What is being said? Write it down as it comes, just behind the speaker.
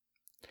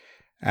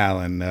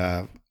Alan,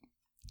 I'd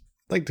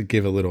like to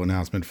give a little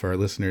announcement for our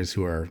listeners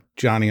who are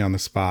Johnny on the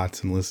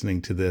spots and listening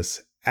to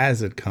this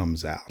as it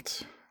comes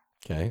out.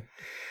 Okay.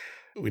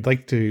 We'd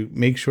like to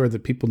make sure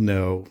that people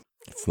know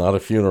It's not a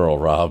funeral,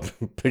 Rob.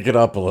 Pick it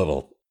up a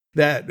little.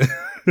 that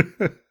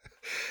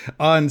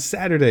on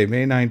Saturday,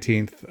 May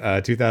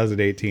 19th,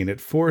 2018 at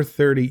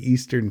 4:30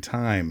 Eastern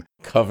Time.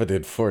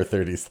 Coveted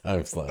 4:30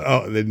 time slot.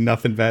 Oh, there's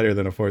nothing better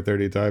than a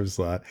 4:30 time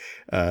slot,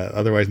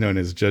 otherwise known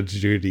as Judge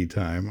Judy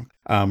time.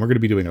 We're going to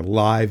be doing a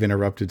live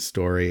interrupted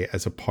story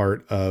as a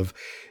part of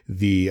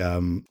the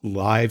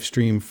live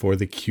stream for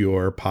the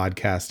Cure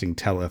podcasting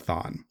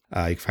telethon.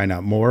 You can find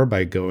out more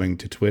by going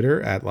to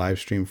Twitter at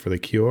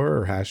livestreamforthecure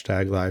or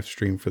hashtag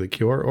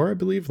livestreamforthecure, or I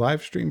believe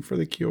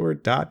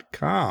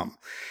livestreamforthecure.com.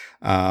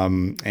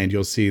 And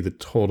you'll see the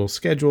total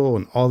schedule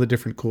and all the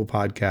different cool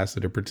podcasts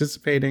that are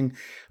participating.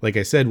 Like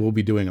I said, we'll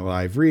be doing a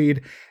live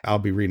read. I'll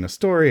be reading a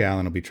story.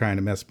 Alan will be trying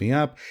to mess me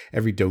up.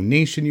 Every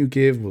donation you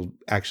give will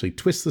actually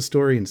twist the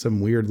story in some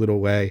weird little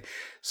way.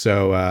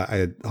 So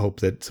I hope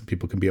that some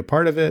people can be a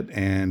part of it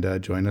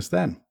and join us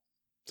then.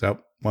 So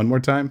one more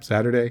time,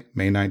 Saturday,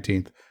 May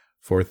 19th,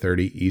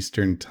 4:30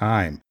 Eastern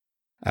Time.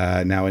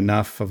 Now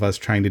enough of us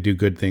trying to do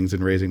good things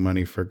and raising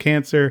money for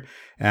cancer.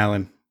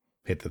 Alan,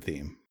 hit the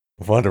theme.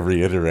 I want to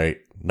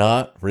reiterate,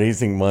 not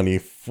raising money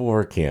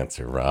for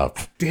cancer, Rob.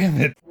 Damn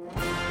it.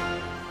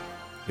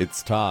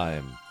 It's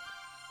time.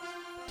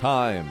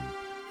 Time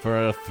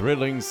for a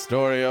thrilling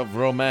story of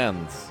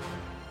romance,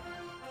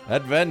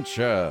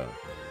 adventure,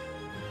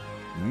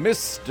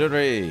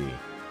 mystery,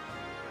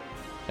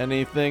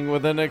 anything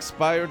with an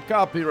expired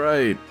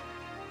copyright.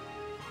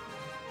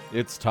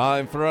 It's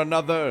time for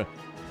another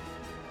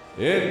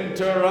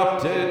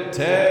Interrupted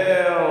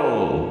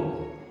Tale.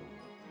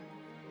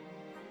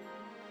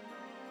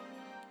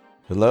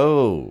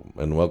 Hello,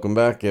 and welcome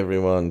back,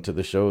 everyone, to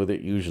the show that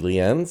usually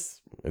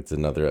ends. It's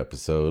another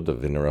episode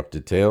of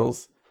Interrupted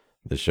Tales,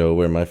 the show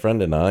where my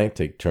friend and I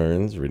take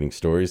turns reading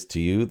stories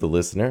to you, the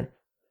listener,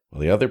 while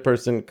the other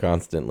person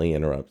constantly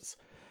interrupts.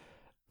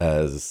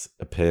 As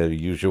per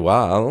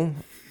usual,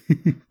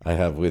 I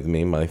have with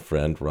me my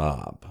friend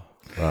Rob.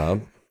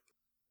 Rob?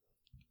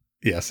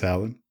 Yes,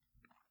 Alan.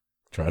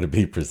 Try to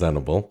be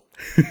presentable.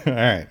 All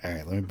right.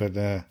 Let me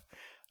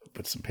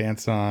put some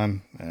pants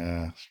on.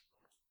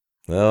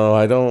 No,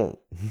 I don't.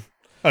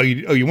 Oh,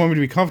 you want me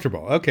to be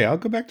comfortable? Okay, I'll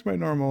go back to my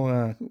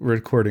normal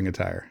recording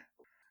attire.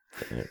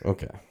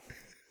 Okay.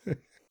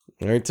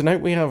 All right,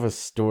 tonight we have a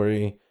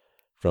story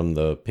from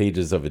the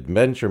pages of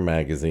Adventure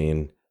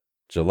Magazine,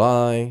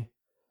 July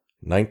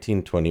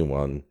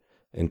 1921,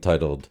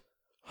 entitled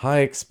High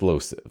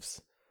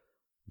Explosives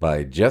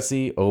by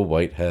Jesse O.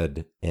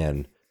 Whitehead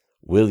and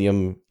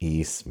William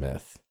E.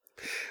 Smith.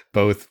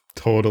 Both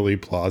totally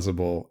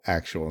plausible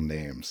actual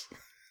names.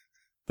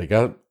 They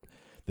got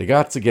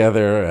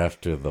together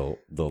after the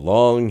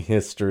long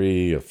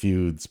history of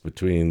feuds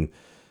between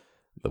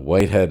the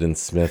Whitehead and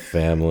Smith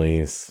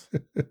families.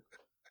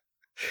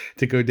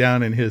 To go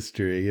down in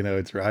history,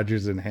 it's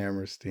Rogers and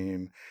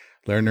Hammerstein,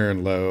 Lerner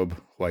and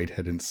Loeb,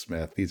 Whitehead and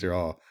Smith. These are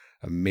all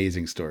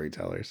amazing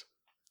storytellers.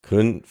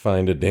 Couldn't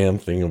find a damn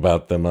thing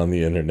about them on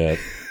the internet.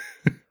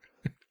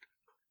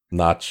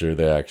 Not sure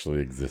they actually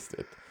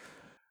existed.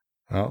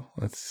 Well,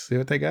 let's see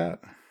what they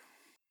got.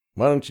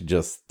 Why don't you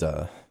just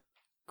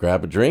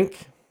grab a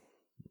drink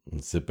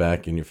and sit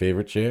back in your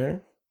favorite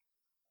chair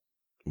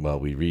while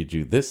we read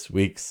you this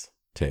week's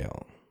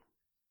tale.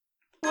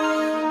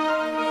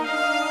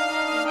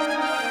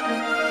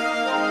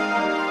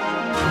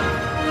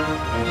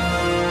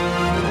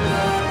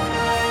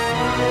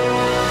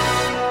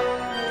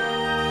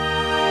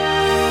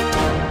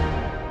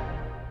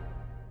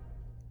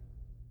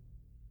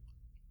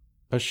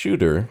 A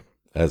shooter,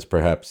 as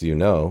perhaps you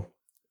know,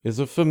 is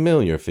a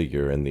familiar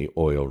figure in the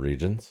oil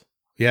regions.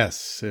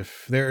 Yes,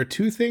 if there are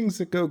two things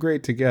that go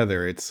great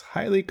together, it's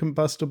highly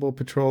combustible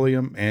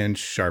petroleum and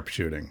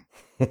sharpshooting.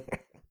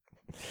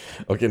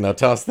 Okay, now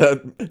toss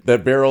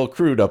that barrel of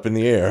crude up in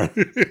the air.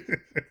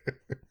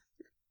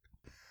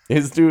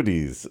 His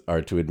duties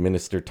are to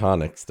administer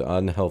tonics to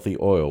unhealthy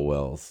oil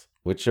wells,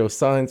 which show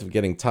signs of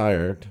getting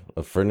tired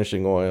of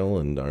furnishing oil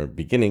and are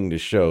beginning to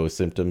show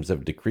symptoms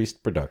of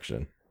decreased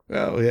production.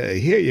 Well,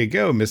 here you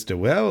go, Mr.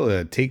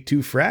 Well. Take 2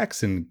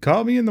 fracks and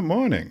call me in the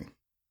morning.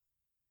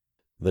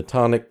 The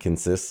tonic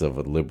consists of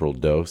a liberal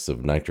dose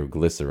of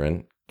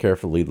nitroglycerin,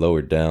 carefully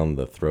lowered down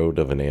the throat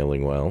of an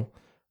ailing well,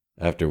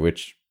 after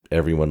which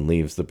everyone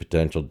leaves the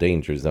potential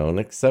danger zone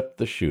except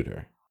the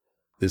shooter.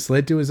 This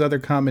led to his other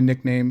common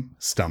nickname,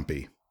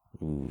 Stumpy.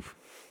 Ooh.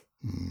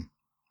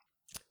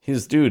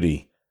 His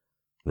duty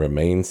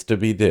remains to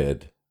be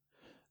did,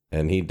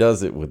 and he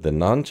does it with the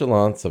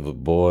nonchalance of a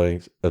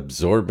boy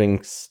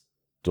absorbing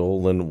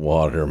stolen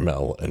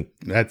watermelon.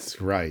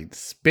 That's right,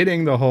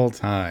 spitting the whole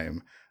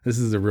time. This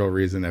is the real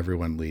reason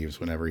everyone leaves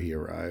whenever he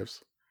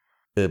arrives.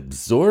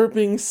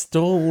 Absorbing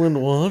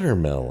stolen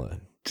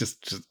watermelon.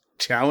 Just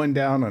chowing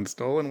down on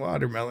stolen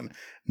watermelon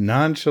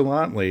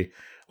nonchalantly,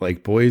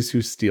 like boys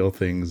who steal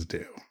things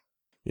do.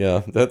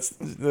 Yeah, that's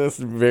the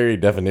very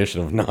definition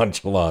of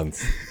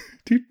nonchalance.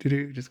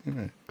 Just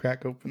gonna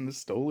crack open the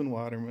stolen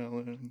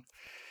watermelon.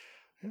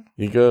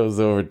 He goes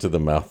over to the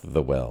mouth of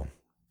the well,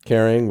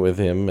 carrying with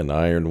him an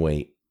iron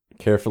weight,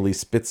 carefully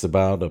spits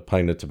about a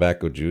pint of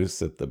tobacco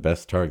juice at the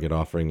best target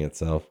offering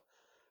itself,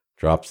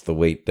 drops the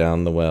weight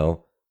down the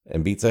well,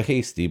 and beats a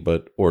hasty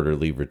but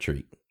orderly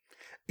retreat.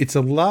 It's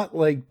a lot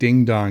like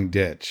Ding Dong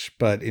Ditch,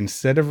 but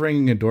instead of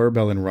ringing a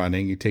doorbell and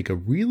running, you take a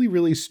really,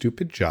 really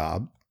stupid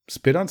job,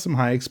 spit on some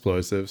high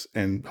explosives,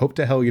 and hope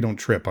to hell you don't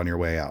trip on your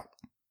way out.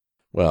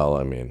 Well,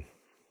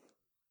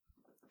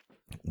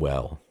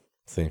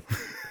 see.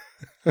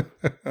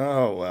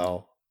 Oh,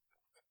 well.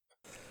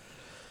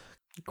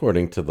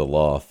 According to the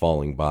law of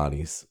falling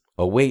bodies,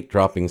 a weight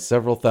dropping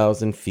several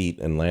thousand feet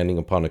and landing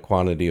upon a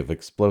quantity of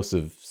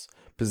explosives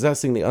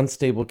possessing the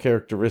unstable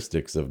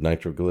characteristics of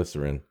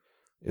nitroglycerin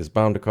is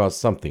bound to cause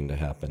something to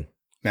happen.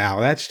 Now,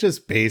 that's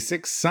just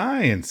basic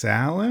science,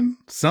 Alan.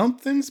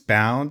 Something's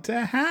bound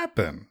to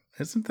happen.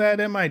 Isn't that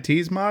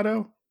MIT's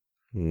motto?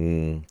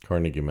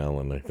 Carnegie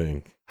Mellon, I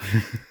think.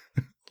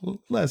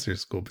 Lesser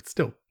school, but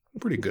still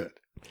pretty good.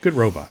 Good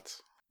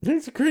robots.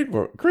 It's great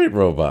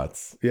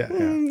robots. Yeah.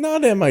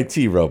 Not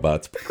MIT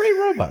robots, but great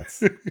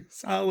robots.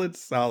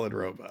 Solid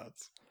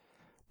robots.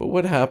 But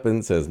what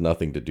happens has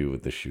nothing to do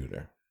with the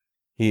shooter.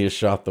 He has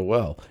shot the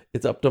well.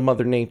 It's up to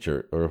Mother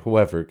Nature or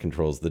whoever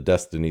controls the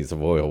destinies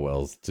of oil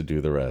wells to do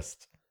the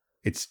rest.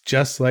 It's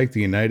just like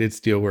the United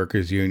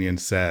Steelworkers Union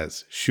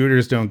says.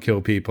 Shooters don't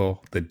kill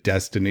people. The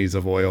destinies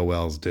of oil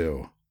wells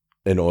do.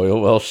 An oil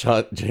well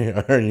shot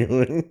J.R.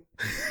 Ewing?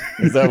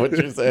 Is that what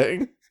you're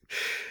saying?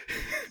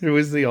 It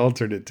was the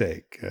alternate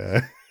take.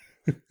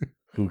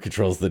 Who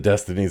controls the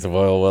destinies of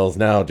oil wells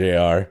now,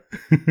 JR?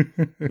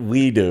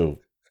 We do.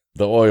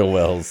 The oil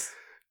wells.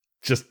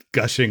 Just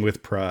gushing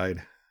with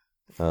pride.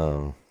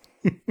 Oh.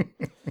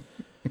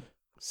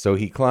 So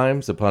he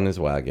climbs upon his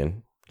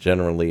wagon,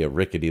 generally a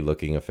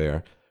rickety-looking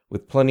affair,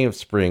 with plenty of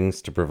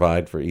springs to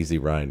provide for easy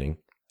riding.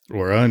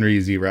 Or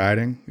uneasy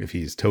riding, if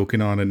he's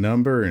toking on a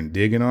number and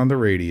digging on the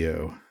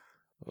radio.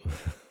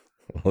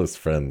 All his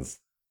friends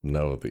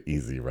know the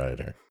easy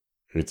rider.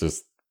 It's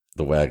just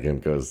the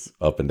wagon goes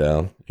up and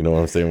down. You know what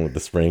I'm saying with the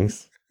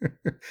springs?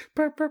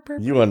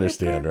 You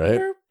understand,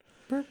 right?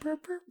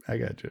 I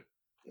got you.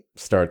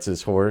 Starts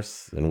his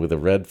horse, and with a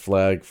red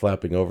flag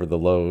flapping over the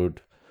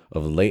load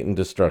of latent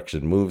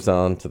destruction, moves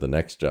on to the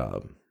next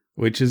job.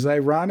 Which is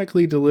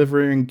ironically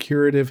delivering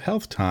curative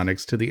health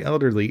tonics to the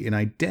elderly in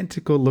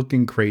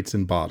identical-looking crates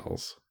and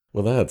bottles.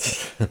 Well,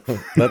 that's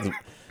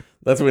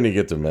when you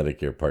get to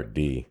Medicare Part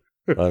D.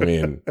 I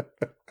mean,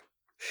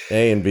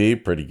 A and B,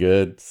 pretty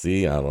good.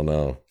 C, I don't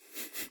know.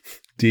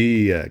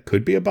 D,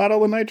 could be a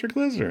bottle of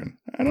nitroglycerin.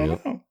 I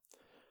don't know.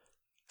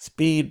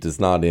 Speed does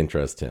not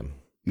interest him.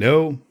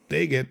 No,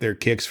 they get their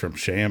kicks from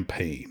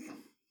champagne.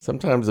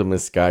 Sometimes a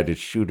misguided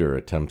shooter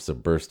attempts a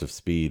burst of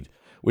speed,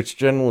 which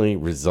generally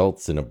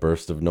results in a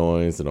burst of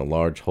noise and a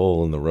large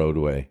hole in the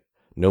roadway,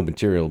 no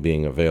material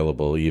being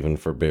available even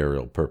for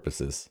burial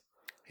purposes.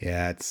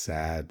 Yeah, it's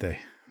sad. They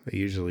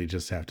usually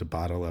just have to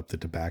bottle up the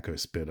tobacco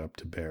spit up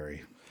to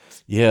bury.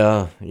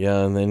 Yeah,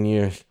 and then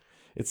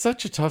it's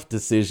such a tough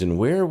decision.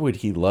 Where would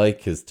he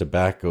like his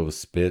tobacco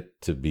spit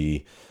to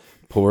be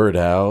poured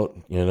out,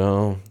 you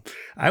know?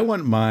 I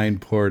want mine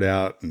poured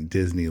out in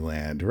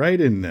Disneyland, right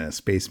in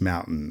Space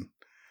Mountain.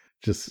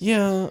 Just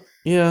Yeah,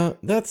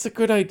 that's a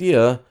good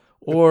idea.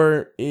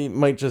 Or it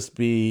might just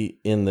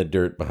be in the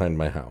dirt behind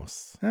my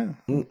house. Yeah,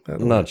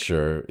 I'm not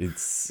sure.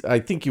 I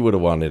think you would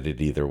have wanted it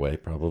either way,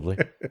 probably.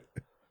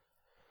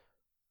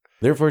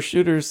 Therefore,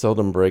 shooters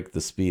seldom break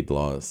the speed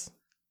laws.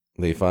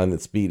 They find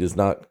that speed is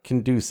not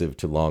conducive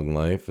to long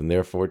life and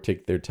therefore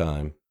take their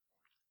time.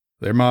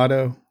 Their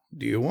motto,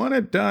 do you want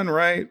it done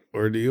right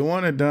or do you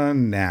want it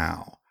done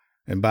now?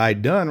 And by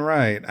done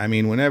right, I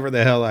mean whenever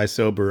the hell I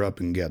sober up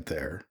and get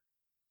there.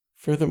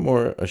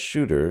 Furthermore, a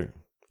shooter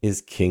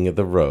is king of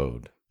the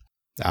road.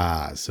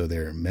 Ah, so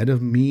they're men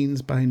of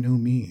means by no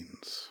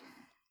means.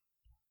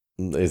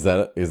 Is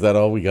that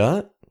all we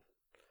got?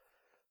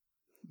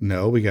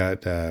 No, we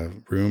got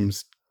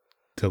rooms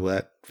to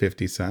let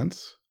 50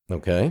 cents.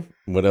 Okay.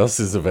 What else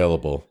is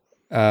available?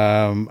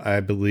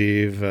 I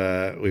believe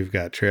we've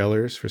got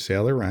trailers for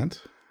sale or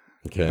rent.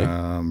 Okay.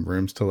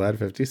 Rooms to let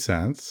 50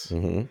 cents.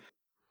 Mm-hmm.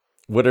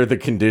 What are the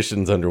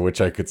conditions under which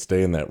I could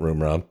stay in that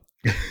room, Rob?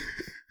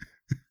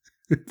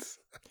 It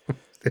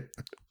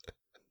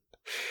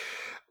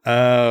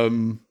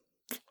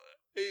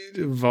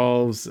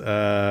involves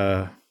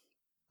oh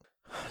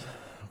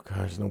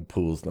gosh, no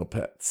pools, no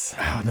pets.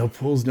 no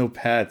pools, no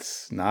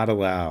pets, not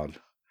allowed.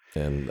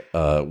 And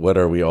what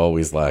are we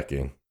always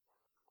lacking?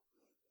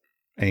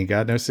 Ain't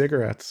got no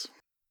cigarettes.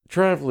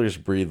 Travelers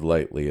breathe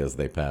lightly as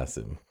they pass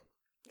him,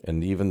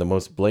 and even the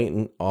most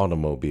blatant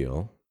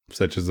automobile,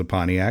 such as the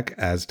Pontiac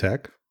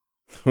Aztec,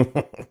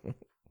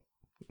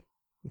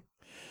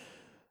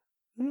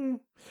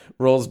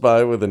 rolls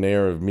by with an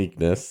air of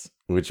meekness,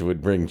 which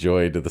would bring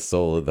joy to the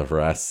soul of the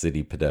harassed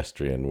city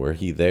pedestrian were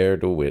he there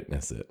to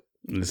witness it.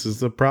 This is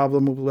the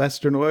problem with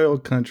Western oil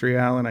country,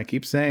 Alan. I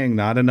keep saying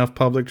not enough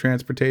public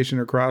transportation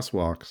or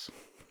crosswalks.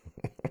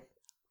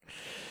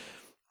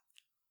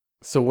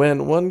 So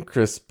when one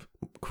crisp,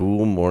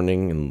 cool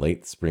morning in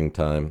late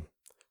springtime,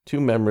 two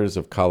members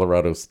of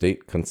Colorado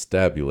State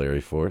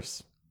Constabulary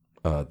Force,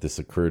 this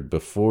occurred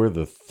before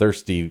the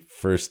thirsty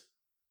 1st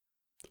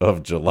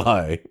of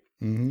July.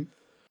 Mm-hmm.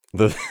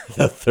 The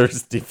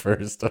thirsty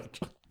 1st of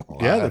July.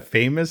 Yeah, the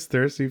famous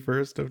thirsty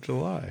 1st of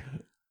July.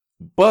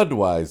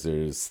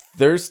 Budweiser's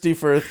thirsty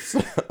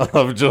 1st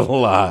of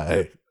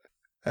July.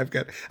 I've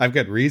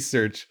got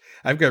research.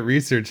 I've got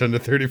research on the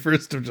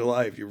 31st of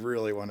July if you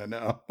really want to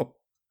know.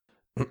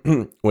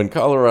 When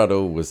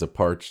Colorado was a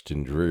parched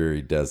and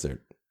dreary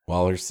desert,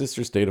 while her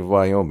sister state of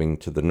Wyoming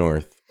to the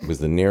north was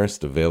the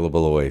nearest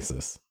available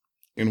oasis.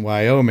 In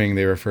Wyoming,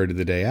 they refer to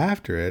the day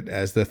after it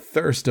as the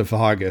Thirst of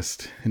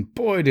August, and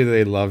boy, do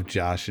they love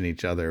joshing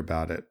each other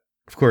about it.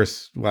 Of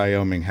course,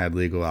 Wyoming had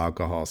legal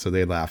alcohol, so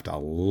they laughed a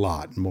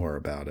lot more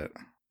about it.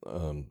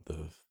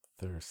 The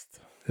thirst.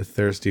 The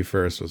Thirsty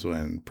First was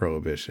when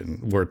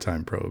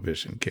wartime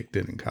prohibition kicked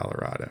in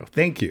Colorado.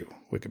 Thank you,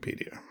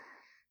 Wikipedia.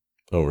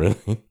 Oh,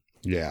 really?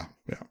 Yeah.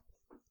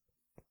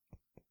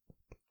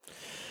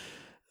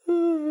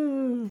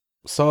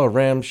 Saw a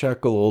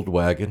ramshackle old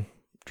wagon,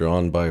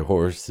 drawn by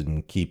horse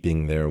in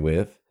keeping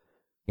therewith,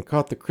 and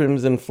caught the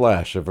crimson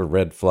flash of a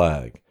red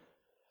flag.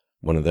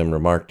 One of them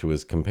remarked to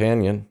his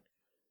companion,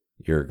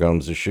 "Here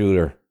comes a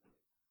shooter."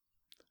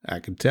 I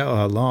could tell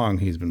how long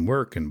he's been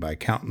working by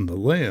counting the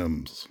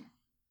limbs.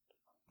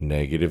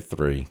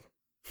 -3.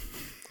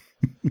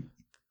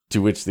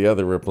 To which the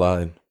other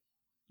replied,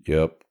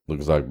 "Yep,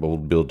 looks like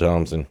old Bill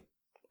Thompson.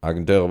 I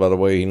can tell by the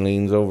way he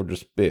leans over to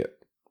spit."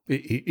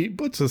 He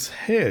puts his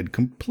head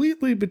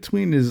completely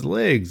between his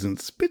legs and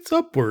spits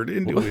upward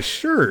into his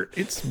shirt.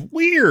 It's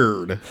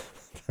weird.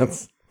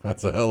 That's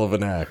a hell of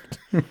an act.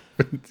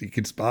 You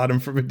can spot him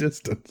from a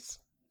distance.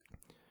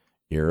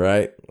 "You're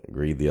right,"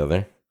 agreed the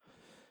other.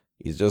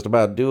 "He's just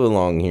about due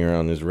along here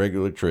on his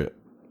regular trip."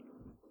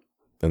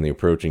 And the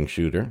approaching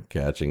shooter,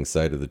 catching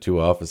sight of the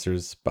two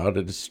officers,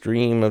 spouted a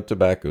stream of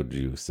tobacco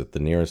juice at the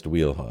nearest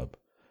wheel hub,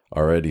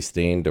 already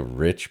stained a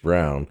rich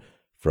brown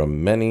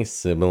from many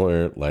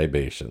similar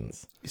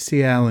libations. You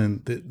see,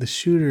 Alan, the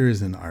shooter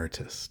is an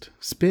artist.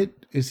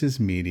 Spit is his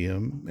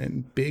medium,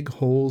 and big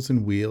holes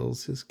in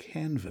wheels his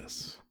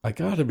canvas. I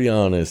gotta be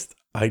honest,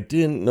 I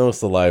didn't know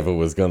saliva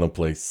was gonna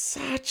play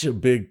such a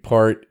big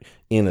part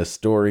in a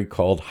story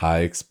called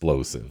High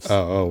Explosives.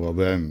 Oh, well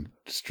then,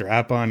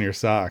 strap on your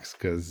socks,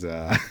 because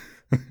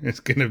it's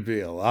going to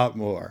be a lot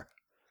more.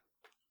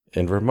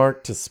 And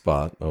remarked to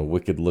Spot, a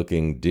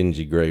wicked-looking,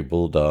 dingy gray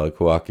bulldog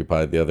who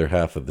occupied the other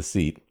half of the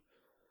seat,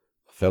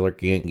 "A feller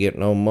can't get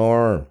no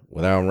more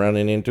without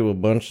running into a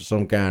bunch of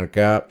some kind of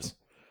cops.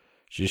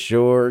 She's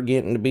sure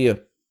getting to be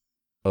of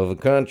a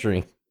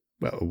country."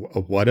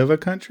 What of a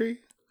country?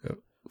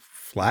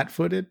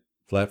 Flat-footed?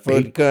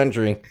 Flat-footed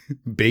country.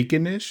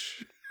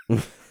 Baconish?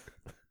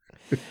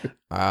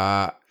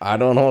 I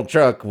don't hold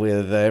truck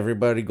with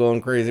everybody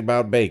going crazy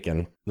about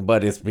bacon,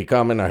 but it's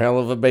becoming a hell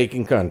of a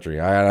bacon country.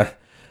 I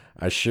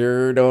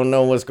sure don't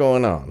know what's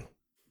going on.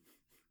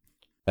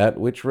 At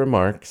which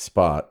remark,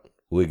 Spot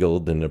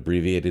wiggled an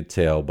abbreviated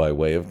tail by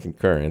way of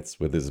concurrence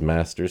with his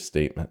master's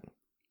statement.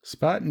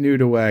 Spot knew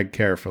to wag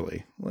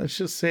carefully. Let's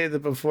just say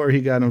that before he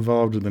got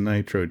involved in the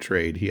nitro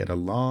trade, he had a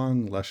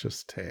long,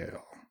 luscious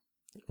tail.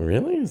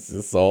 Really? Is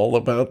this all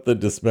about the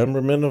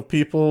dismemberment of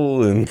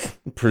people in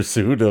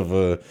pursuit of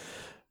a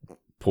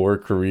poor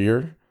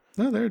career?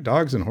 No, there are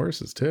dogs and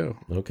horses, too.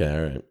 Okay,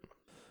 all right.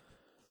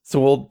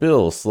 So old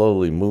Bill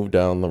slowly moved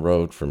down the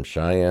road from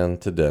Cheyenne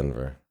to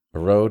Denver, a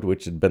road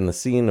which had been the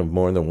scene of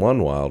more than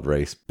one wild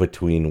race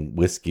between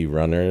whiskey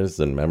runners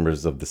and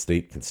members of the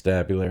state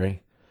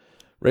constabulary.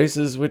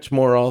 Races which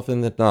more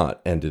often than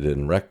not ended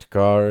in wrecked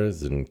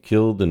cars and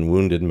killed and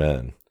wounded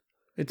men.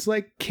 It's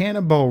like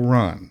Cannonball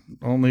Run,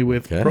 only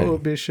with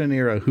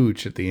Prohibition-era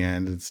hooch at the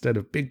end instead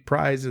of big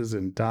prizes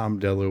and Tom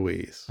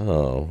DeLuise.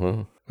 Oh,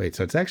 huh. Wait,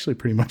 so it's actually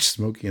pretty much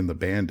Smokey and the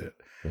Bandit.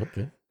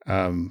 Okay.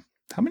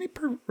 How many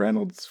Burt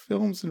Reynolds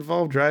films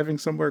involve driving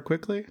somewhere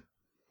quickly?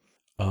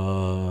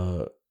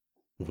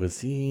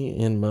 Was he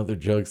in Mother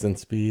Jugs and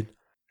Speed?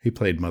 He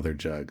played Mother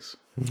Jugs.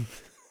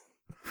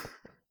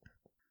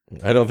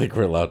 I don't think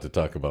we're allowed to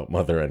talk about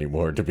Mother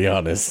anymore, to be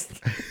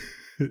honest.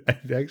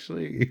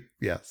 Actually,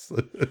 yes,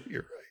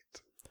 you're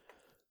right.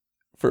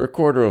 For a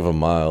quarter of a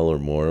mile or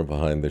more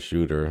behind the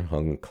shooter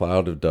hung a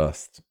cloud of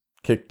dust,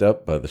 kicked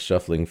up by the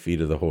shuffling feet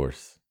of the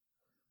horse.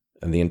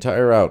 And the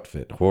entire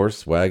outfit,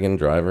 horse, wagon,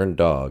 driver, and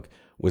dog,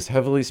 was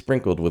heavily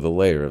sprinkled with a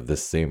layer of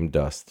this same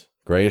dust,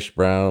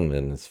 grayish-brown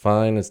and as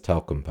fine as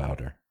talcum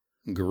powder.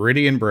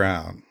 Gritty and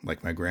brown,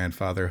 like my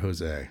grandfather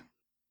Jose.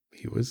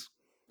 He was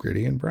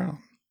gritty and brown.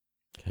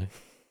 Okay.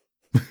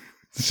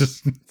 It's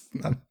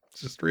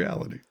just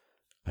reality.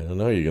 I don't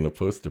know, you're going to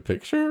post a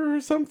picture or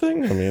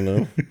something? I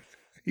mean,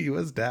 He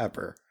was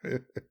dapper.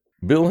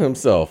 Bill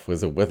himself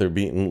was a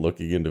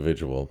weather-beaten-looking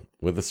individual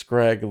with a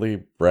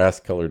scraggly,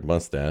 brass-colored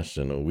mustache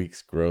and a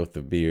week's growth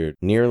of beard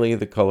nearly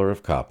the color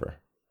of copper.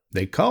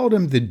 They called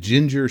him the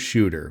Ginger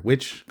Shooter,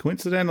 which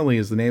coincidentally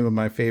is the name of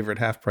my favorite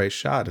half-price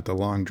shot at the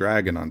Long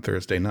Dragon on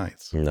Thursday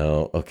nights.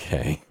 No,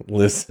 okay.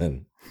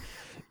 Listen,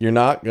 you're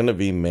not going to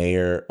be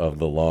mayor of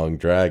the Long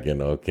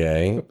Dragon,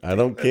 okay? I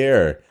don't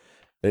care.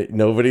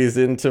 Nobody's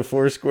into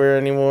Foursquare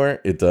anymore.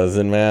 It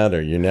doesn't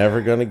matter. You're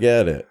never going to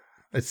get it.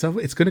 It's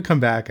going to come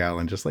back,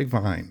 Alan, just like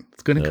Vine.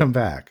 It's going to come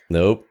back.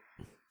 Nope.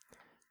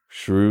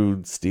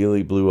 Shrewd,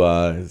 steely blue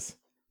eyes,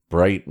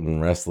 bright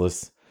and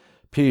restless,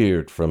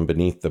 peered from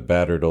beneath the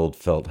battered old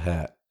felt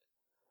hat.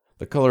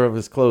 The color of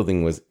his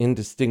clothing was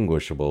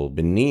indistinguishable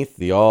beneath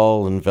the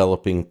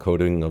all-enveloping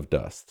coating of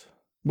dust.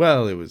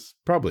 Well, it was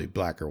probably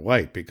black or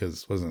white,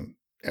 because wasn't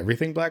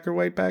everything black or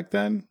white back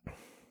then?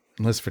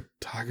 Unless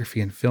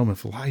photography and film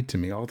have lied to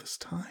me all this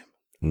time.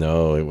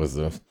 No, it was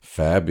a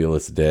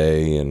fabulous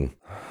day, and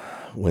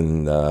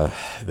when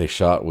they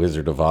shot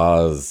Wizard of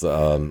Oz,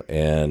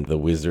 and the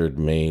wizard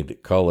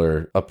made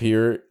color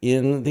appear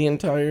in the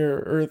entire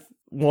Earth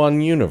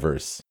One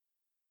universe.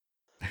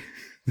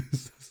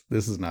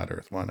 This is not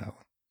Earth One, Alan.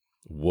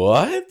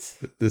 What?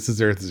 This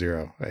is Earth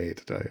Zero. I hate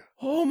to tell you.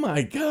 Oh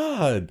my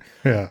God.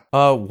 Yeah.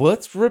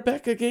 What's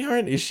Rebecca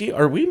Gayheart?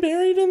 Are we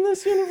married in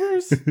this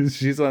universe?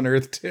 She's on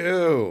Earth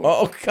 2.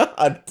 Oh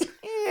God.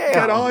 Damn.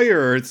 Got all your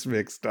Earths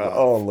mixed up.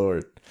 Oh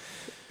Lord.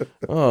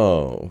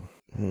 Oh.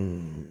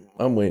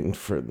 I'm waiting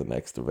for the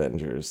next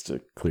Avengers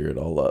to clear it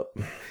all up.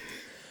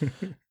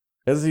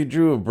 As he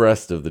drew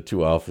abreast of the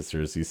two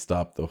officers, he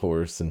stopped the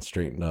horse and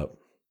straightened up.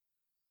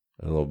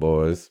 Hello,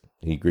 boys.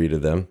 He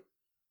greeted them.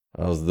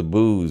 How's the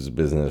booze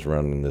business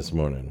running this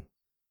morning?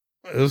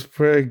 It was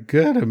pretty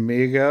good,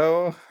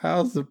 amigo.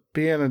 How's it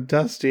being a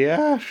dusty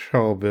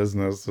asshole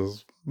business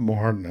this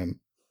morning?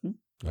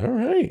 All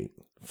right.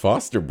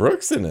 Foster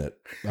Brooks in it.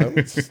 That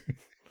was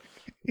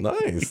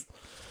nice.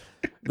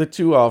 The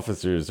two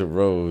officers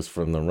arose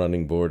from the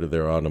running board of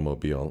their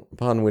automobile,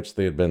 upon which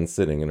they had been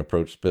sitting, and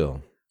approached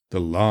Bill. The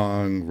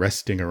long,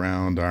 resting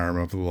around arm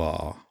of the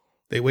law.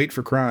 They wait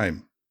for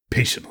crime,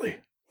 patiently.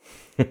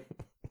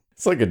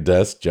 It's like a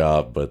desk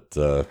job, but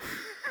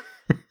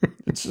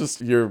it's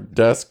just your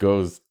desk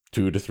goes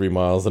 2 to 3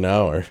 miles an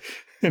hour.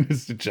 And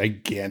it's a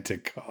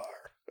gigantic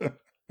car.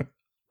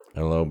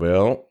 Hello,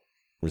 Bill,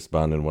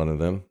 responded one of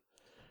them.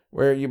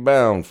 Where are you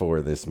bound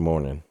for this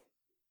morning?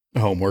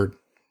 Homeward,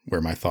 where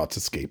my thoughts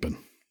escaping.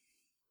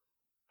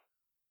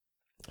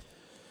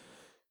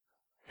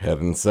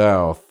 Heading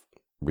south,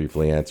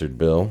 briefly answered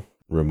Bill,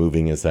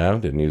 removing his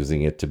hat and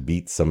using it to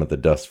beat some of the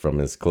dust from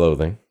his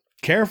clothing.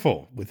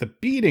 Careful with the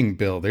beating,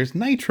 Bill. There's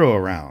nitro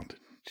around.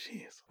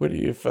 Jeez. What are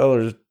you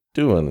fellers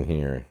doing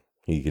here?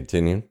 He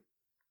continued.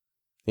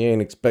 You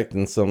ain't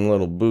expecting some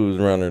little booze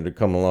runner to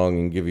come along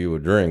and give you a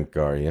drink,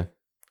 are you?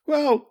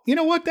 Well, you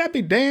know what? That'd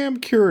be damn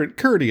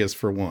courteous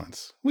for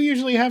once. We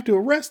usually have to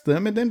arrest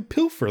them and then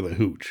pilfer the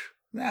hooch.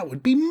 That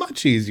would be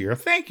much easier.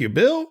 Thank you,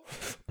 Bill.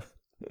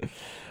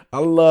 I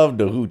love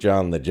to hooch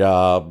on the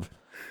job.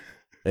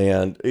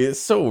 And it's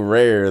so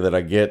rare that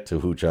I get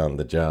to hooch on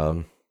the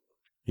job.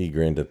 He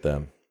grinned at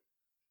them.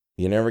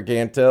 You never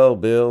can tell,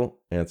 Bill,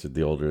 answered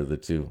the older of the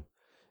two.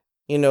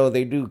 You know,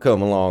 they do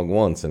come along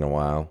once in a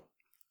while.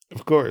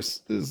 Of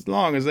course, as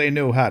long as they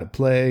know how to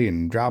play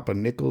and drop a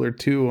nickel or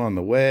two on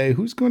the way,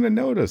 who's going to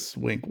notice?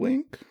 Wink,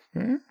 wink.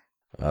 Huh?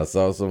 I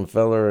saw some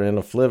feller in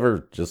a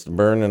flivver just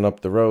burning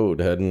up the road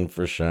heading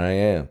for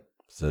Cheyenne,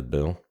 said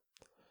Bill.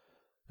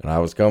 And I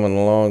was coming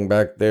along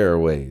back there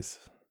ways.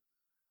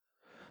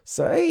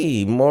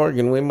 Say,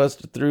 Morgan, we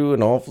must have threw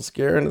an awful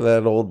scare into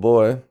that old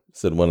boy,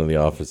 said one of the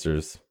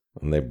officers,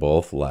 and they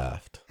both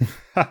laughed.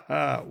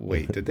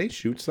 Wait, did they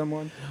shoot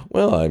someone?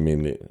 Well, I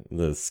mean,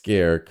 the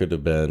scare could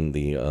have been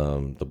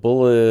the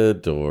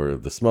bullet or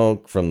the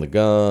smoke from the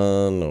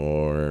gun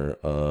or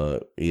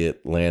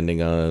it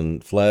landing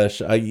on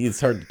flesh.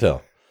 It's hard to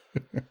tell.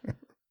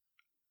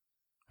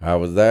 How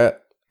was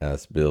that?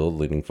 Asked Bill,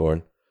 leaning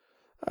forward.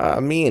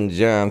 Me and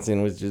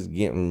Johnson was just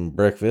getting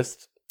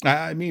breakfast.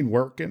 I mean,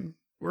 working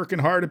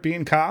hard at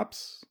being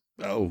cops.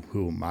 Oh,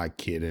 who am I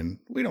kidding?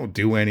 We don't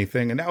do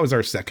anything, and that was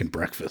our second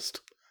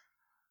breakfast.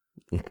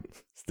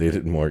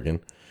 Stated Morgan.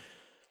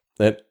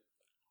 That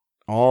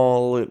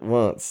all at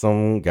once,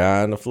 some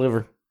guy in a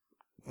flivver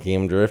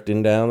came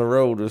drifting down the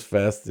road as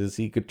fast as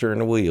he could turn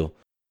the wheel.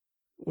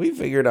 We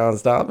figured on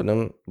stopping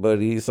him,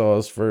 but he saw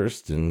us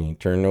first, and he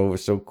turned over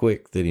so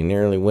quick that he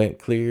nearly went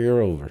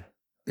clear over.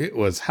 It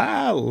was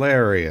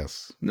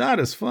hilarious. Not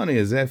as funny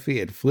as if he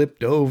had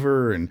flipped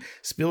over and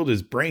spilled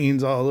his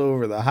brains all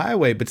over the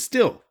highway, but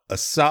still a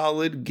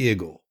solid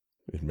giggle.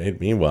 It made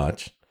me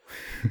watch.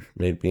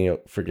 Made me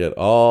forget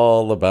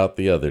all about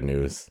the other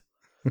news.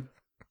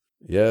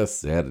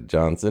 Yes, added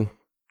Johnson.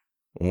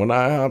 When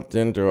I hopped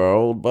into our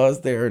old bus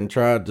there and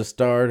tried to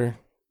start her,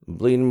 the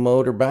bleeding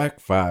motor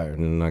backfired,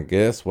 and I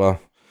guess, well,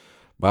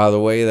 by the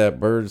way that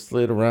bird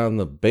slid around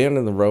the bend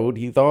in the road,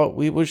 he thought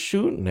we was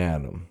shooting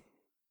at him.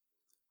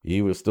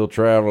 He was still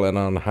traveling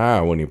on high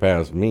when he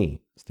passed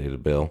me,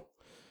 stated Bill.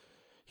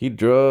 He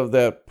drove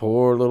that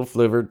poor little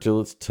flivver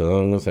till its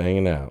tongue was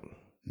hanging out.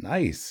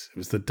 Nice. It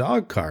was the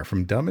dog car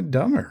from Dumb and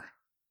Dumber.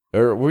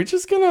 Are we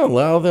just gonna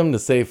allow them to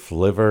say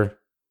Flivver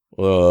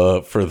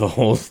for the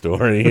whole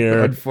story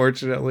here?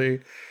 Unfortunately,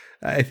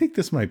 I think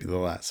this might be the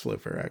last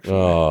Flipper, actually.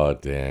 Oh,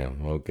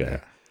 damn. Okay.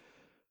 Yeah.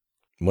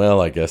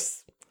 Well, I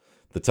guess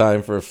the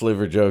time for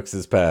Flivver jokes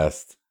is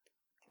past.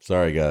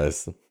 Sorry,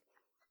 guys.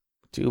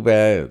 Too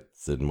bad,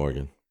 said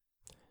Morgan.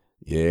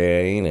 Yeah,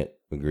 ain't it?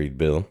 Agreed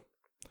Bill.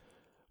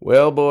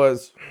 Well,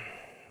 boys,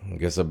 I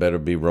guess I better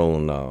be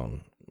rolling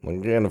on. I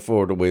can't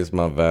afford to waste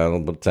my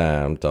valuable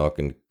time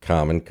talking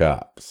common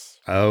cops.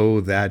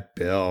 Oh, that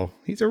Bill.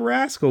 He's a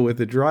rascal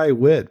with a dry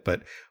wit,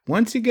 but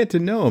once you get to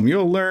know him,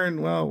 you'll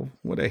learn, well,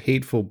 what a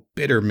hateful,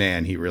 bitter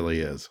man he really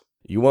is.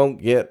 You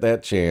won't get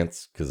that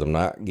chance, 'cause I'm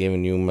not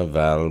giving you my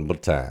valuable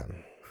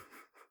time.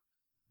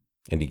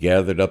 And he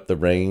gathered up the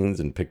reins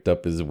and picked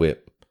up his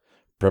whip,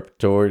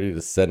 preparatory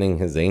to setting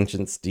his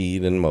ancient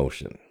steed in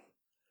motion.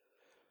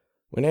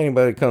 When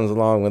anybody comes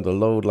along with a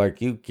load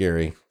like you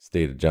carry,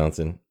 stated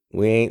Johnson,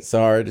 we ain't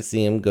sorry to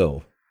see him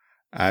go.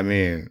 I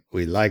mean,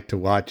 we like to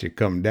watch you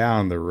come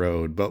down the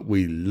road, but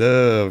we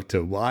love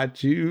to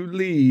watch you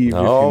leave, if you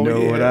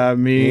know what I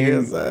mean.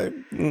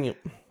 Yes,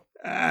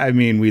 I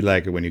mean, we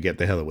like it when you get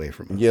the hell away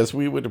from us. yes,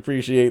 we would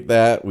appreciate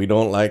that. We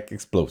don't like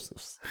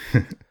explosives.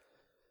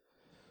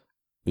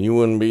 You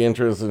wouldn't be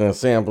interested in a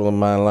sample of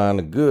my line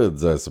of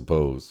goods, I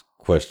suppose,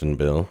 questioned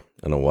Bill,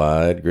 and a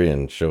wide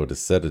grin showed a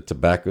set of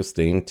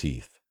tobacco-stained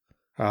teeth.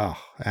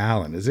 Oh,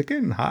 Alan, is it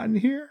getting hot in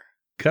here?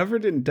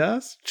 Covered in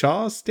dust?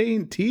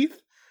 Chaw-stained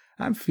teeth?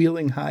 I'm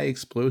feeling high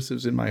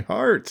explosives in my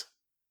heart.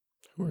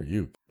 Who are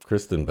you,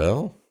 Kristen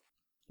Bell?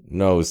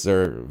 No,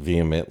 sir,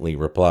 vehemently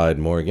replied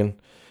Morgan.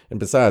 And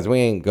besides, we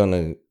ain't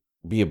gonna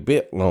be a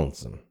bit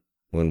lonesome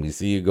when we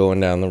see you going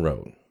down the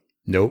road.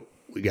 Nope,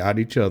 we got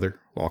each other,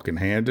 walking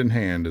hand in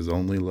hand as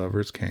only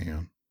lovers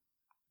can.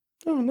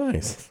 Oh,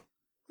 nice.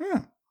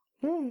 Yeah,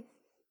 Oh.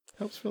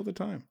 helps fill the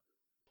time.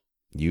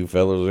 You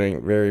fellows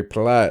ain't very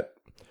polite,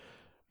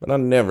 but I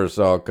never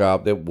saw a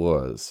cop that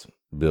was,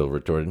 Bill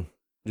retorted.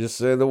 Just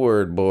say the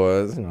word,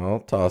 boys, and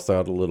I'll toss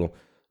out a little.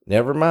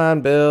 Never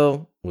mind,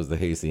 Bill, was the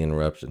hasty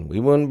interruption. We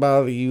wouldn't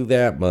bother you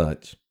that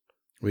much.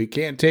 We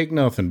can't take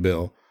nothing,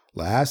 Bill.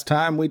 Last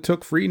time we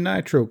took free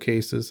nitro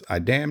cases, I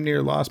damn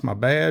near lost my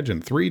badge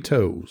and 3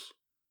 toes.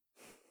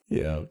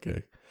 Yeah,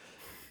 okay.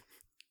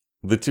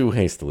 The two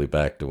hastily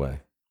backed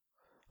away.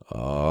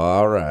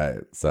 All right,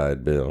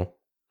 sighed Bill.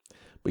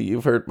 But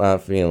you've hurt my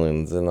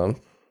feelings, and I'm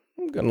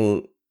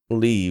gonna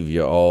leave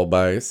you all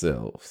by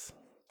yourselves.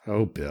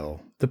 Oh,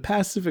 Bill, the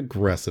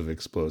passive-aggressive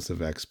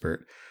explosive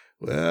expert.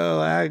 Well,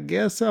 I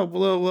guess I'll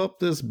blow up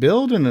this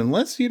building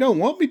unless you don't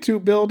want me to,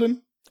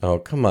 building. Oh,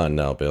 come on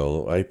now,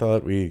 Bill. I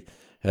thought we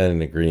had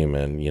an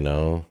agreement, you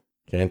know.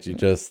 Can't you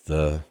just,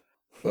 Well,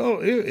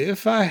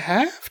 if I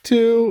have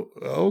to,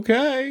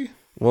 okay.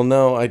 Well,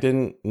 no, I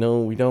didn't.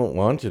 No, we don't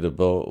want you to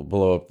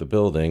blow up the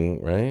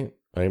building, right?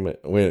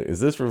 Wait, is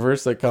this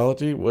reverse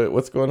psychology?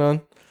 What's going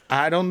on?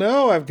 I don't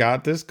know. I've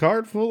got this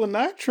cart full of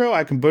nitro.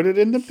 I can put it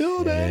in the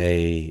building.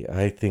 Hey,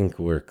 I think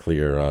we're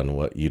clear on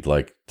what you'd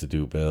like to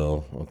do,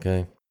 Bill,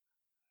 okay?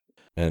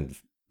 And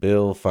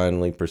Bill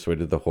finally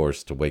persuaded the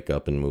horse to wake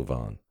up and move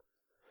on.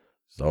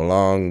 So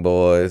long,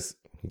 boys,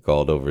 he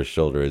called over his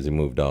shoulder as he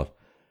moved off.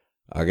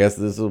 I guess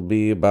this will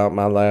be about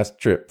my last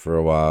trip for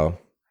a while.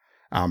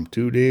 I'm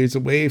 2 days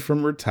away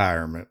from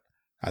retirement.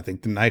 I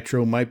think the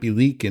nitro might be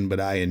leaking, but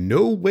I in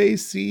no way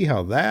see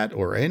how that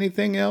or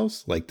anything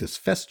else, like this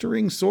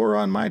festering sore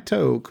on my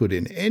toe, could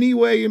in any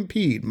way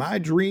impede my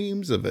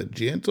dreams of a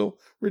gentle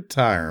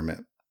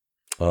retirement.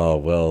 Oh,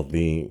 well,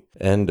 the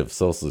end of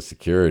Social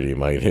Security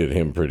might hit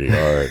him pretty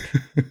hard.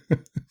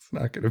 It's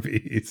not going to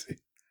be easy.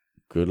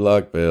 Good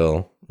luck,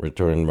 Bill,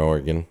 returned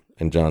Morgan,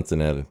 and Johnson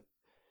added,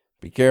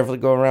 be careful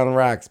to go around the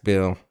rocks,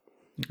 Bill.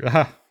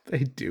 Ah,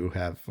 they do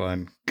have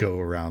fun. Go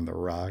around the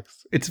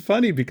rocks. It's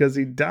funny because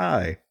he'd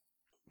die.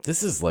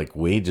 This is like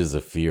Wages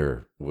of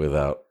Fear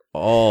without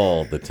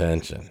all the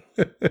tension.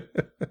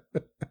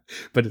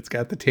 But it's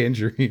got the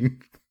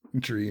Tangerine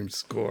Dream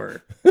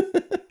score.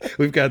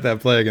 We've got that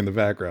playing in the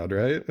background,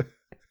 right?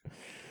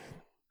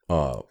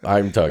 Oh,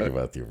 I'm talking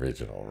about the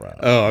original round.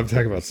 Oh, I'm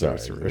talking about Sorry.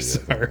 Sorcerer.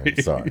 Sorry.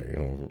 I'm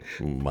sorry.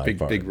 My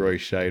part. Big Roy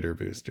Scheider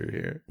booster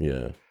here.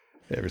 Yeah.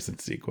 Ever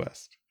since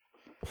Sequest.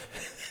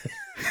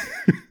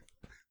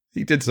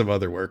 He did some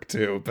other work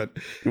too, but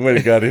He might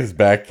have got his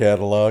back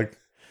catalog.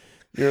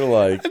 You're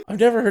like, I've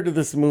never heard of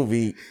this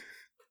movie.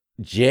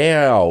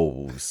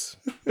 Jaws.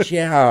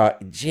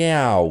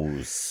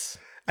 Jaws.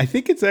 I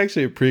think it's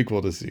actually a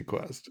prequel to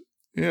Sequest.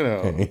 You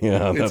know,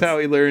 Yeah, it's how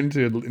he learned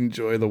to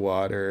enjoy the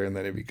water, and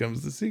then he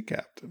becomes the sea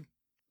captain.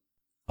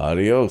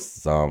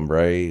 Adios,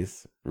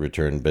 hombres,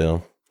 returned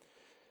Bill.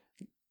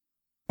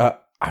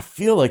 I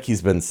feel like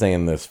he's been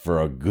saying this for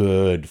a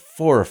good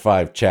 4 or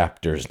 5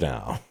 chapters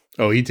now.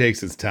 Oh, he takes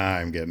his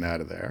time getting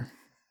out of there.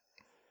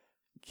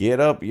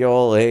 Get up, you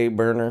old hay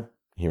burner,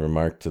 he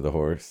remarked to the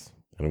horse,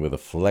 and with a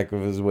fleck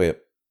of his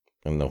whip,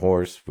 and the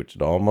horse, which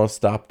had almost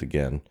stopped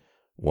again,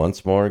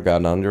 once more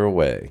got under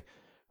way,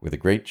 with a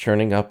great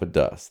churning up of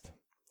dust.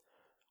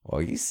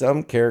 Well, he's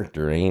some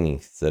character, ain't he?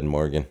 Said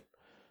Morgan.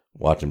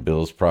 watching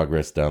Bill's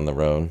progress down the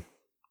road.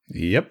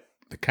 Yep.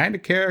 The kind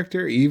of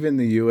character even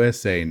the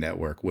USA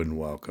Network wouldn't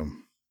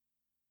welcome.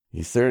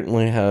 He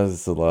certainly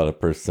has a lot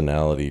of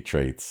personality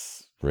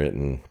traits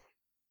writ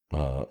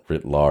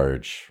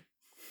large.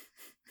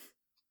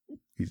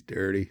 He's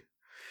dirty.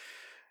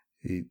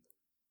 He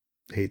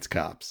hates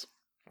cops.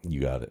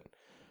 You got it.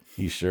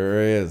 He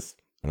sure is.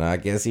 And I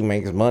guess he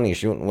makes money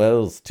shooting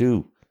wells,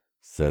 too,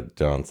 said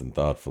Johnson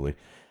thoughtfully.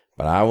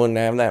 But I wouldn't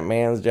have that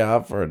man's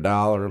job for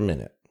 $1 a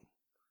minute.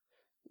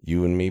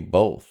 You and me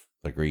both,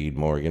 agreed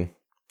Morgan.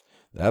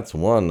 That's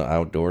one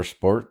outdoor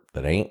sport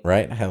that ain't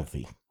right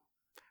healthy.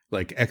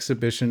 Like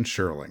exhibition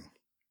shirling.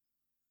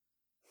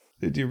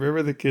 Did you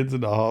remember the kids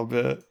in the hall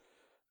bit?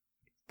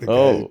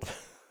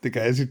 The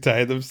guys who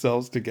tie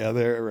themselves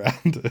together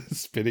around a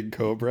spinning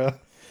cobra.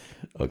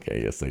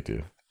 Okay, yes, I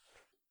do.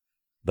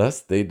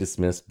 Thus, they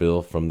dismissed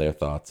Bill from their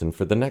thoughts, and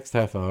for the next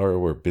half hour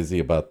were busy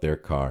about their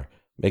car,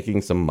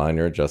 making some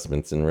minor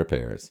adjustments and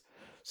repairs.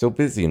 So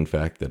busy, in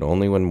fact, that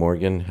only when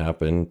Morgan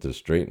happened to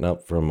straighten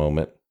up for a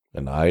moment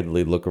and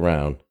idly look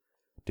around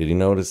did he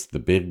notice the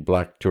big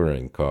black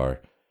touring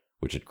car,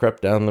 which had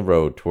crept down the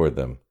road toward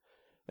them,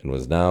 and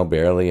was now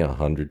barely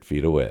 100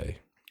 feet away.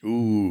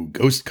 Ooh,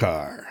 ghost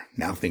car.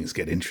 Now things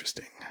get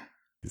interesting.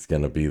 He's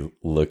going to be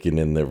looking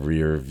in the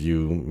rear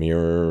view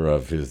mirror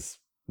of his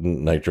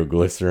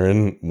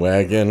nitroglycerin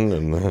wagon,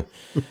 and the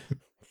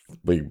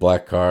big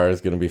black car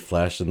is going to be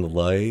flashing the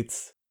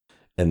lights.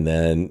 And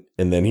then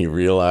he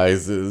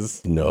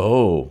realizes,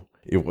 no,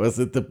 it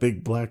wasn't the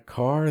big black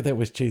car that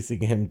was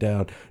chasing him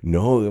down.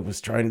 No, it was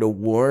trying to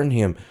warn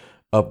him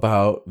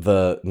about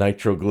the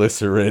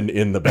nitroglycerin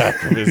in the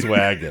back of his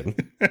wagon.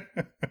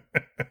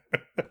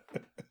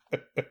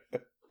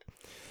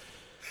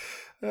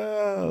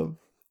 Oh,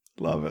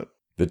 love it.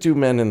 The two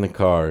men in the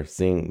car,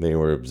 seeing they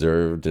were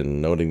observed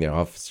and noting the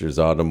officer's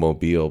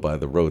automobile by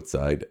the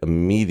roadside,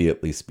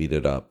 immediately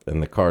speeded up,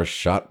 and the car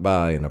shot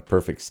by in a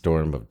perfect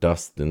storm of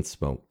dust and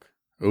smoke.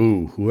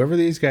 Ooh, whoever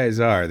these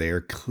guys are, they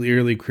are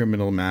clearly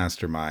criminal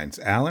masterminds.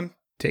 Alan,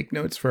 take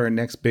notes for our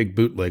next big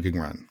bootlegging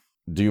run.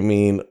 Do you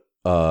mean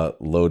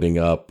loading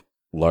up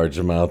large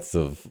amounts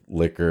of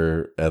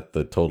liquor at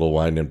the Total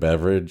Wine and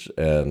Beverage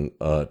and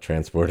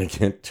transporting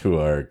it to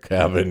our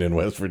cabin in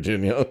West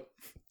Virginia?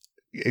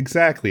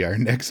 Exactly, our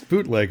next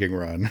bootlegging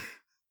run.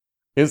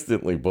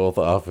 Instantly, both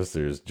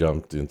officers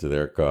jumped into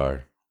their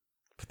car.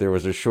 But there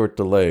was a short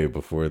delay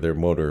before their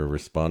motor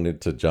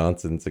responded to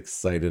Johnson's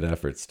excited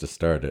efforts to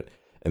start it,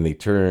 and they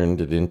turned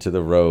it into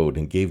the road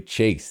and gave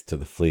chase to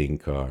the fleeing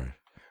car.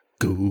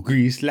 Go,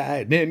 grease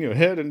lightning, you're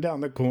heading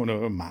down the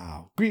corner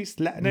mile. Grease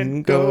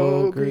lightning,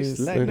 go, grease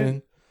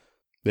lightning.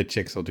 The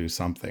chicks will do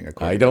something.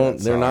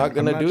 They're not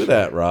going to do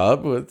that,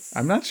 Rob.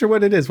 I'm not sure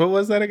what it is. What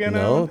was that again? No,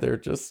 Alan? they're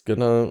just going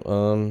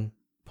to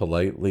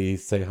politely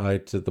say hi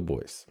to the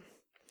boys.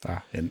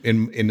 In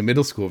the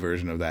middle school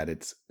version of that,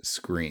 it's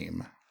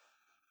scream.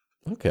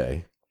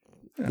 Okay.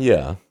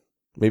 Yeah.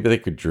 Maybe they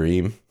could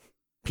dream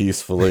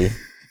peacefully.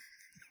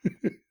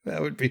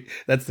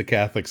 That's the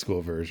Catholic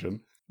school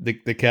version.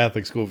 The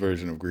Catholic school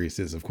version of Grease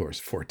is, of course,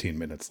 14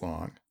 minutes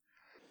long.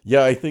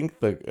 Yeah, I think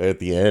at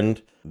the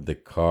end, the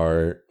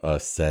car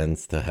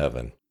ascends to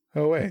heaven.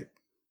 Oh, wait.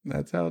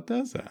 That's how it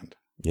does end.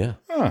 Yeah.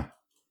 Huh.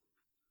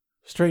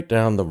 Straight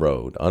down the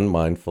road,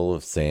 unmindful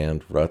of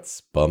sand, ruts,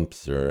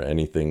 bumps, or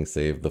anything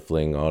save the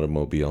fleeing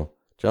automobile,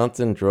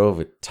 Johnson drove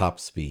at top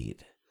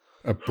speed.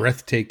 A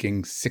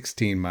breathtaking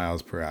 16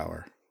 miles per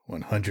hour.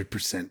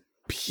 100%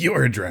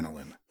 pure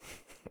adrenaline.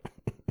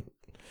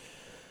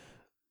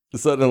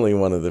 Suddenly,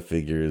 one of the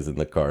figures in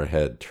the car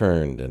head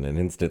turned, and an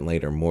instant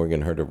later,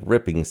 Morgan heard a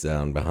ripping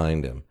sound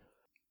behind him.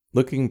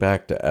 Looking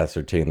back to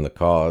ascertain the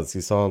cause,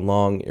 he saw a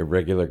long,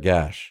 irregular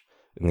gash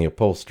in the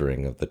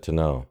upholstering of the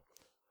tonneau.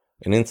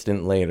 An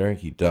instant later,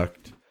 he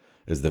ducked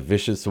as the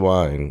vicious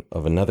whine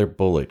of another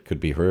bullet could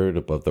be heard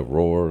above the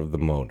roar of the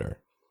motor.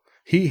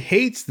 He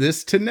hates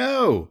this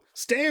tonneau.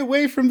 Stay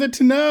away from the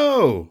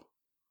tonneau.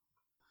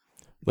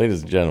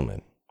 Ladies and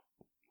gentlemen,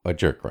 a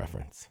jerk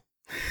reference.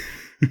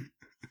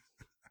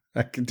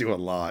 I can do a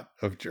lot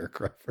of jerk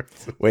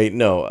references. Wait,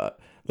 no.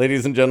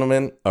 Ladies and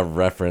gentlemen, a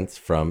reference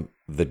from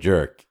The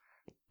Jerk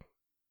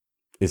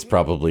is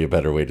probably a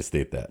better way to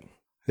state that.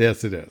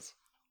 Yes, it is.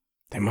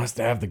 They must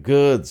have the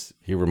goods,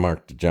 he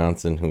remarked to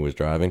Johnson, who was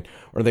driving,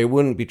 or they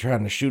wouldn't be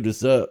trying to shoot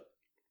us up.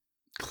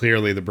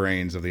 Clearly the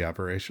brains of the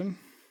operation.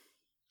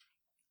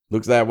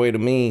 Looks that way to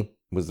me,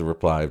 was the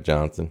reply of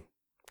Johnson,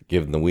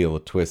 giving the wheel a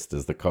twist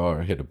as the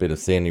car hit a bit of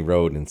sandy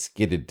road and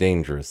skidded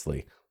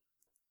dangerously.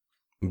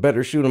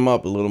 Better shoot 'em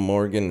up a little,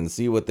 Morgan, and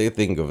see what they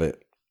think of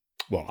it.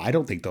 Well, I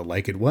don't think they'll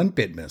like it one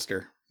bit,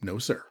 mister. No,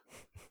 sir.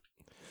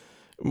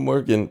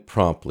 Morgan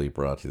promptly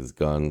brought his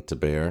gun to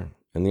bear,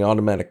 and the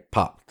automatic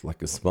popped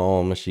like a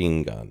small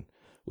machine gun,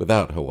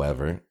 without,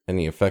 however,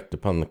 any effect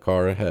upon the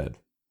car ahead,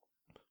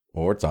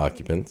 or its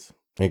occupants,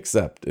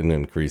 except an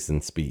increase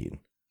in speed.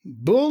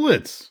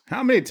 Bullets!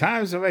 How many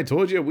times have I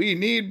told you we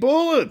need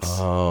bullets?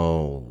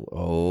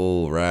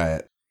 Oh,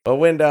 right. I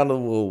went down to the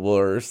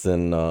Woolworths,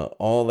 and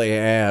all they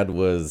had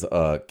was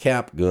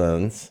cap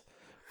guns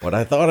But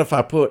I thought if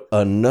I put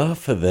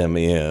enough of them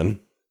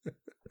in,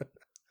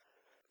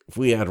 if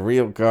we had a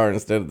real car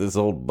instead of this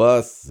old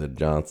bus, said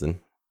Johnson,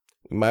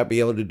 we might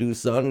be able to do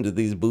something to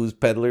these booze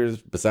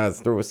peddlers besides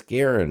throw a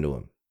scare into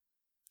them.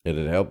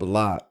 It'd help a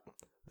lot.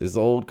 This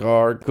old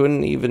car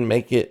couldn't even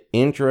make it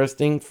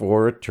interesting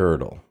for a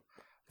turtle.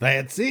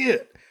 That's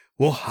it.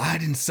 We'll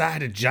hide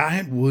inside a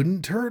giant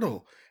wooden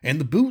turtle, and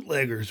the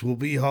bootleggers will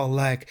be all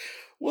like,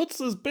 "What's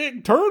this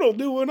big turtle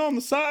doing on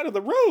the side of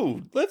the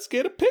road? Let's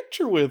get a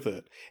picture with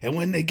it." And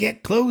when they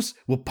get close,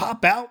 we'll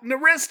pop out and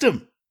arrest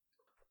them.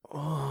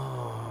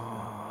 Oh,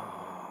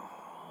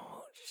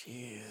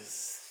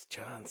 jeez,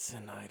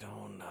 Johnson, I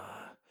don't,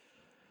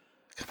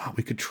 Come on,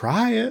 we could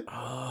try it.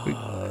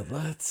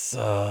 let's,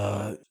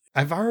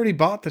 I've already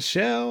bought the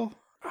shell.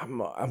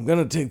 I'm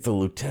gonna take the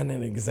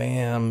lieutenant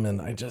exam,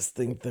 and I just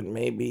think that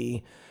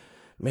maybe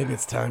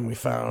it's time we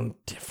found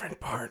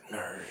different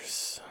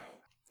partners.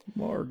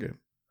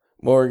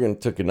 Morgan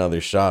took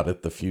another shot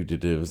at the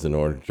fugitives in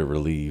order to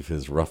relieve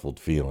his ruffled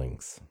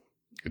feelings.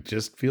 It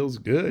just feels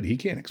good. He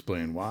can't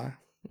explain why.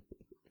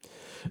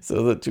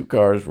 So the two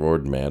cars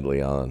roared madly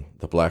on,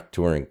 the black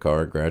touring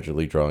car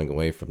gradually drawing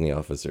away from the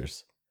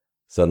officers.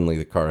 Suddenly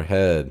the car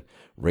ahead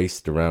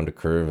raced around a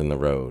curve in the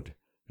road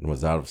and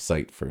was out of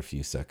sight for a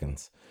few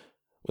seconds.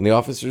 When the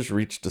officers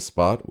reached a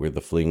spot where the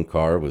fleeing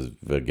car was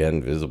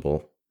again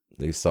visible,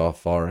 they saw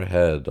far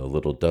ahead a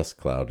little dust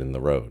cloud in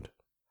the road.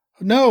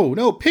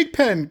 No,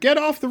 Pigpen, get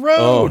off the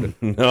road.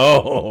 Oh,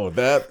 no,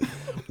 that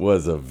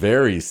was a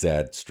very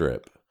sad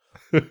strip.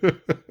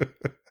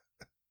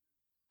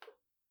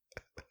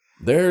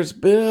 There's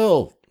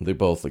Bill, they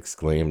both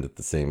exclaimed at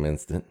the same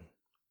instant.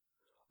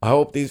 I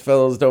hope these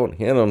fellows don't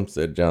hit him,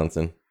 said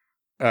Johnson.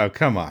 Oh,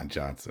 come on,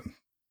 Johnson.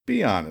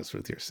 Be honest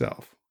with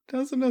yourself.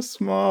 Doesn't a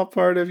small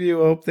part of you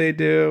hope they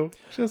do?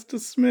 Just a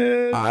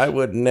smidge? I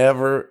would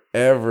never,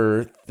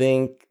 ever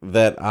think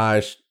that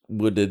I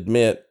would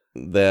admit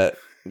that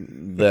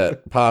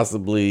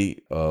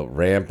possibly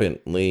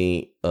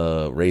rampantly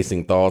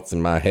racing thoughts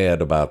in my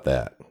head about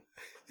that.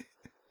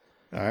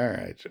 All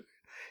right.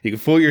 You can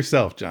fool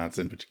yourself,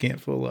 Johnson, but you can't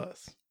fool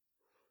us.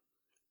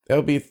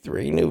 There'll be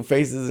 3 new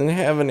faces in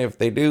heaven if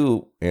they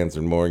do,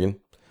 answered Morgan.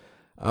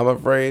 I'm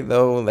afraid,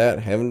 though, that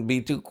heaven'd be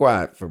too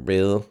quiet for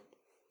Bill.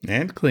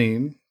 And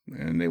clean,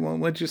 and they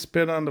won't let you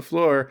spit on the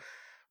floor.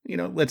 You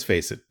know, let's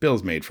face it,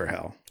 Bill's made for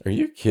hell. Are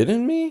you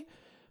kidding me?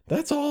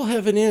 That's all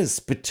heaven is,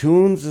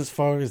 spittoons as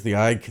far as the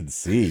eye can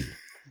see.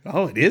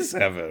 Oh, it is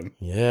heaven.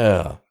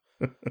 Yeah.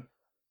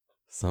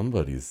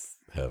 Somebody's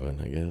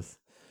heaven, I guess.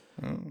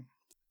 Oh.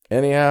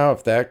 Anyhow,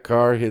 if that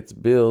car hits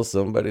Bill,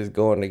 somebody's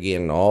going to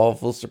get an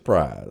awful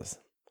surprise.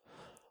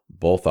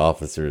 Both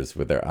officers,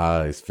 with their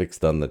eyes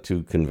fixed on the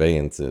 2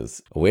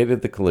 conveyances,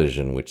 awaited the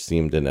collision which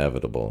seemed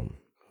inevitable.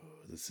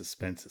 The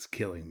suspense is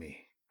killing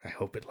me. I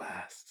hope it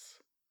lasts.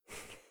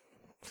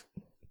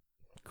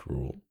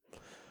 Cruel.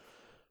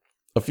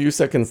 A few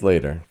seconds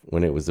later,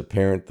 when it was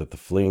apparent that the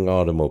fleeing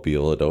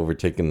automobile had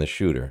overtaken the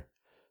shooter,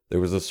 there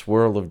was a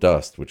swirl of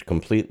dust which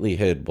completely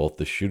hid both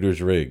the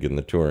shooter's rig and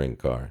the touring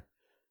car.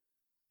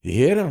 "He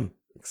hit him!"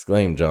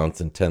 exclaimed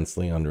Johnson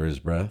tensely under his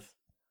breath.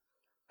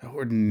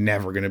 We're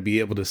never going to be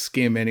able to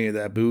skim any of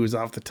that booze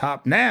off the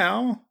top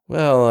now.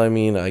 Well, I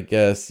mean, I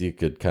guess you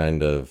could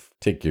kind of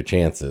take your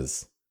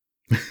chances.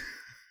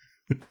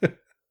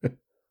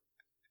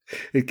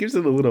 It gives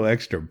it a little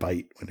extra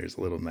bite when there's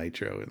a little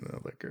nitro in the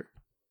liquor.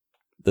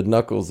 The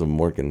knuckles of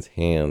Morgan's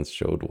hands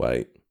showed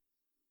white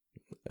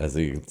as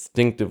he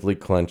instinctively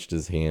clenched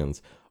his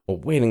hands,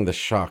 awaiting the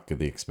shock of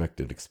the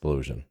expected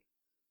explosion.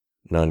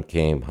 None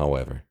came,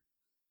 however,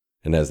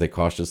 and as they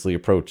cautiously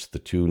approached the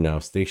 2 now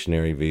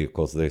stationary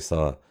vehicles they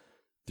saw,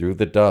 through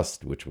the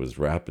dust which was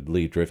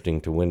rapidly drifting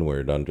to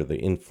windward under the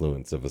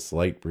influence of a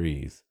slight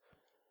breeze,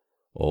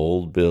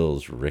 Old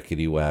Bill's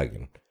rickety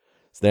wagon,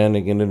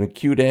 standing at an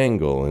acute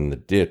angle in the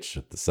ditch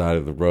at the side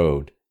of the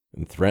road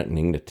and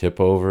threatening to tip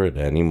over at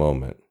any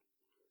moment.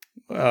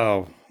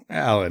 Well,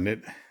 Alan,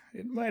 it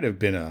might have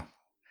been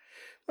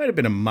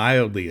a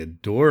mildly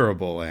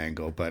adorable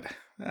angle, but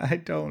I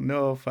don't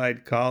know if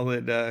I'd call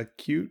it a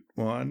cute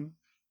one.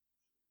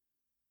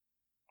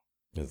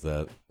 Is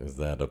that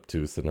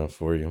obtuse enough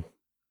for you?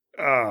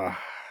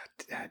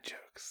 Dad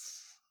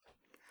jokes.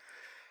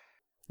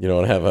 You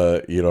don't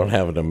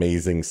have an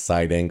amazing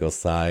side angle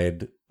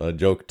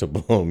joke to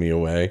blow me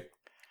away.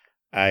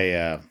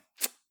 I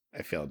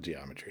failed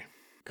geometry.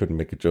 Couldn't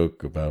make a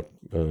joke about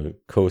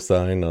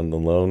cosine on the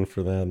loan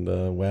for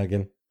that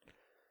wagon.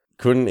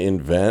 Couldn't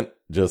invent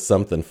just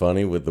something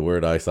funny with the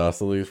word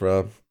isosceles,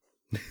 Rob.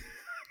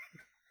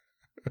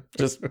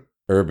 Just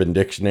Urban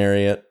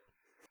Dictionary it.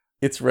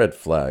 Its red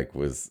flag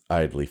was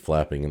idly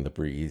flapping in the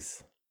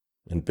breeze,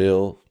 and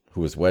Bill, who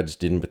was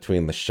wedged in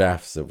between the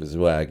shafts of his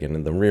wagon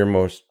and the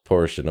rearmost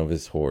portion of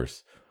his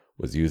horse,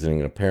 was using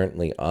an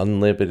apparently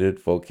unlimited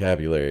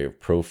vocabulary of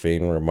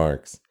profane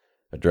remarks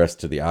addressed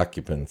to the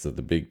occupants of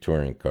the big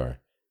touring car,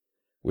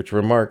 which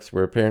remarks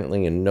were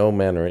apparently in no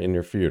manner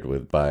interfered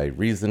with by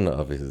reason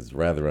of his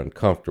rather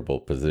uncomfortable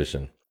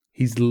position.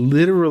 He's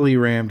literally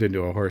rammed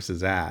into a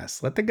horse's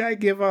ass. Let the guy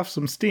give off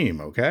some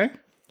steam, okay?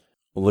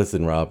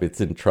 Listen, Rob,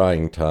 it's in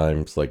trying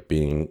times like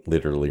being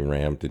literally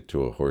rammed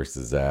into a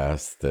horse's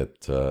ass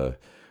that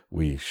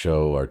we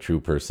show our true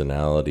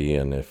personality.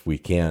 And if we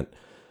can't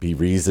be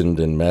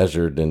reasoned and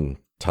measured in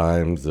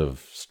times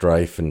of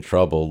strife and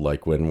trouble,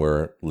 like when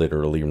we're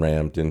literally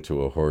rammed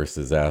into a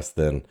horse's ass,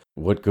 then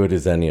what good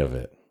is any of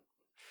it?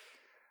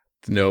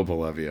 It's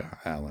noble of you,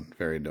 Alan.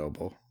 Very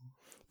noble.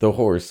 The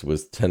horse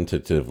was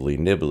tentatively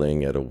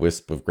nibbling at a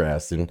wisp of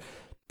grass, and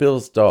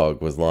Bill's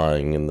dog was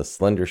lying in the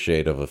slender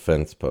shade of a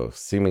fence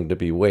post, seeming to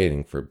be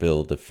waiting for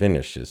Bill to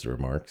finish his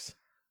remarks.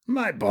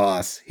 My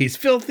boss, he's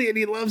filthy and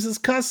he loves his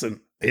cussing.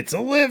 It's a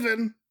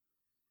living.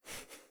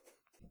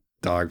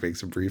 Dog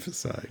makes a brief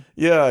aside.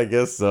 Yeah, I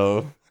guess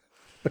so.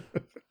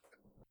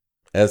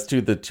 As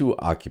to the two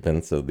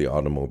occupants of the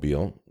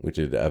automobile, which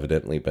had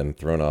evidently been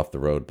thrown off the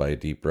road by a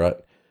deep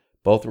rut,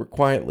 both were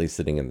quietly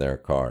sitting in their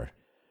car,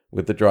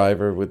 with the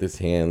driver with his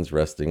hands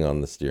resting on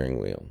the steering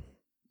wheel.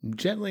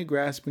 Gently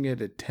grasping it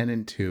at 10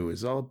 and 2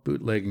 is all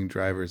bootlegging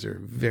drivers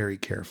are very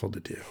careful to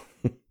do.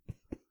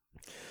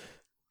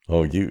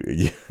 Oh,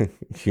 you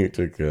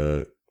took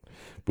a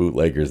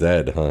bootlegger's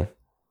ed, huh?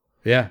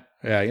 Yeah,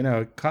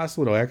 it costs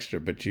a little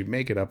extra, but you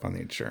make it up on the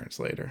insurance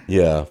later.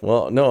 Yeah,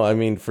 well, no, I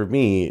mean, for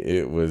me,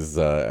 it was,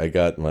 I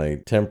got my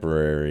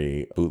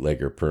temporary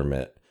bootlegger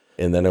permit,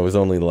 and then I was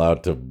only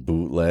allowed to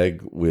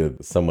bootleg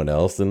with someone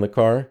else in the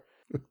car.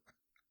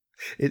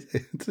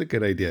 It's a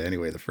good idea.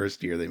 Anyway, the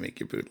first year they make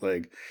you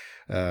bootleg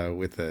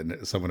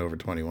with someone over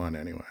 21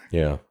 anyway.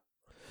 Yeah.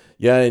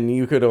 Yeah, and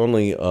you could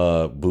only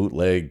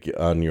bootleg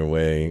on your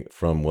way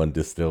from one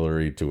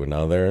distillery to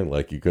another.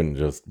 Like, you couldn't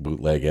just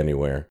bootleg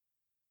anywhere.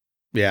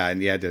 Yeah,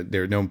 and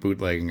there was no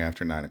bootlegging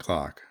after 9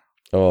 o'clock.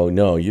 Oh,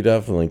 no, you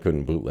definitely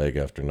couldn't bootleg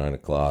after 9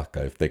 o'clock.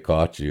 If they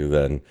caught you,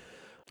 then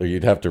or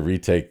you'd have to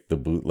retake the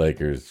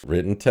bootlegger's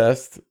written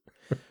test,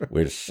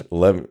 which,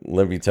 let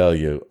me tell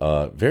you,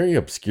 very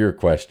obscure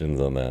questions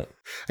on that.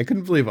 I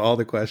couldn't believe all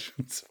the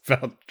questions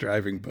about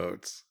driving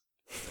boats.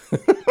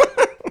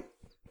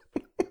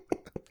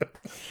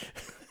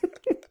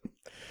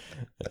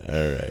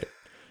 All right.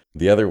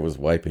 The other was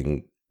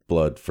wiping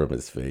blood from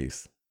his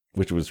face,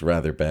 which was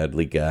rather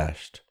badly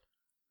gashed.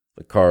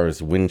 The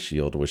car's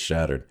windshield was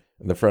shattered,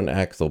 and the front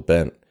axle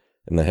bent,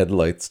 and the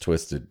headlights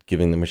twisted,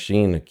 giving the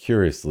machine a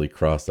curiously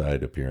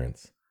cross-eyed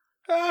appearance.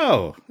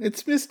 Oh,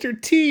 it's Mr.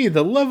 T,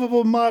 the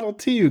lovable Model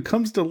T who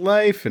comes to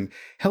life and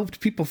helped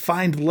people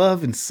find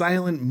love in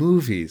silent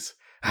movies.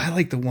 I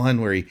like the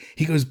one where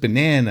he goes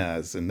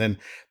bananas and then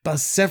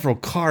busts several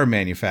car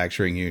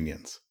manufacturing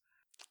unions.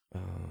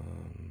 Okay,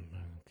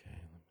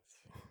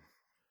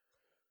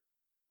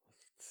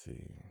 let's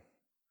see.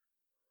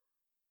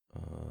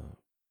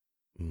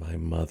 My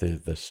mother,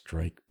 the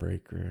strike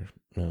breaker.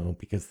 No,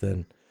 because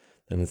then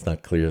it's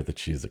not clear that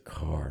she's a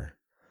car.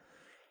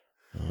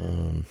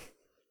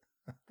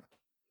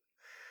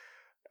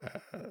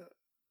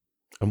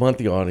 I want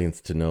the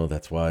audience to know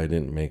that's why I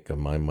didn't make a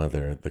My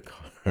Mother the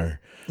Car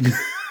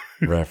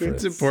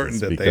reference. It's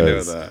important that they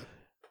know that.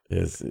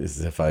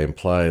 Is if I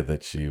imply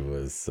that she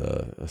was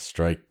a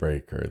strike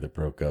breaker that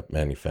broke up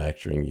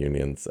manufacturing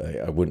unions,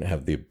 I wouldn't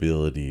have the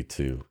ability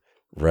to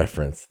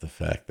reference the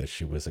fact that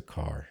she was a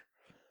car.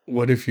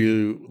 What if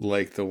you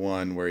like the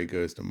one where he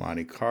goes to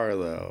Monte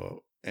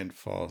Carlo and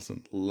falls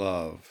in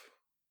love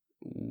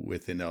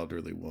with an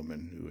elderly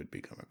woman who had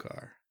become a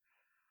car?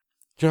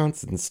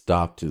 Johnson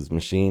stopped his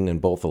machine and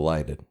both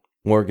alighted.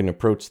 Morgan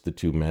approached the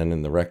two men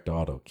in the wrecked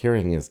auto,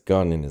 carrying his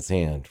gun in his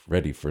hand,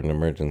 ready for an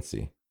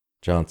emergency.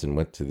 Johnson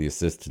went to the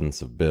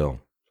assistance of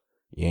Bill.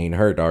 "You ain't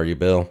hurt, are you,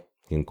 Bill?"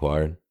 he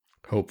inquired.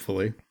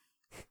 Hopefully.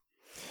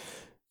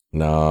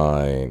 "No,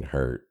 I ain't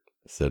hurt,"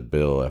 said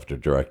Bill after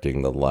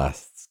directing the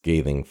last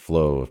scathing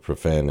flow of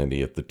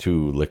profanity at the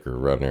two liquor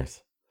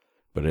runners.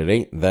 "But it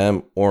ain't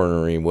them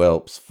ornery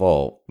whelps'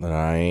 fault that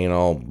I ain't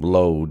all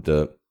blowed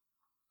to..."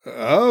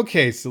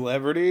 Okay,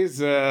 celebrities,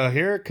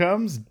 here it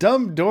comes.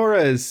 Dumb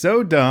Dora is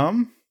so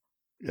dumb.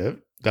 Yep,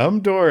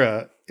 Dumb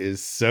Dora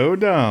is so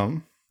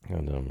dumb.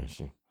 How dumb is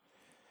she?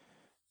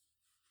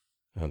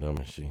 How dumb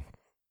is she?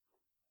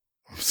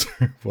 I'm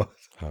sorry, what?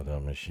 How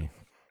dumb is she?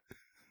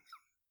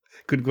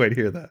 Couldn't quite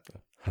hear that.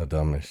 How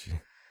dumb is she?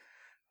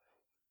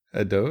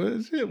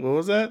 What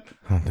was that?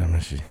 How dumb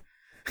is she?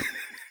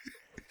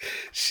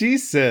 She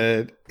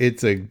said,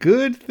 "It's a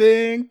good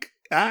thing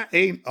I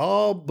ain't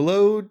all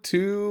blowed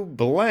to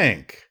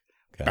blank."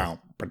 Okay.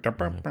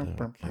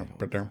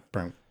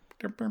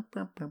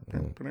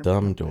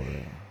 Dumb Dora.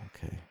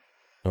 Okay.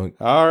 Oh,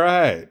 All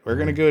right, we're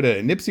going to go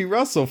to Nipsey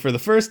Russell for the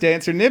first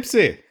answer.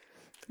 Nipsey.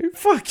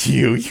 fuck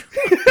you.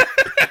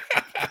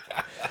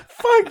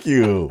 Fuck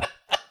you.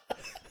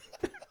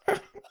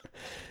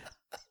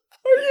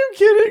 Are you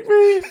kidding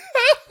me?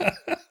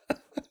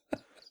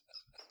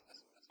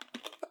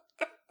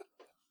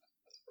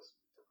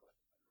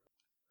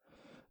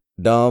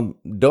 Dumb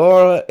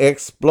Dora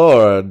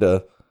explored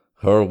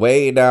her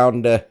way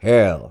down to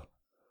hell.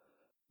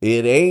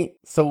 It ain't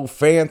so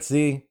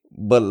fancy,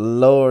 but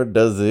Lord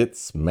does it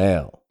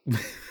smell.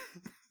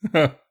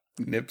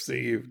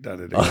 Nipsey, you've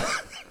done it again.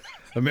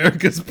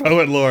 America's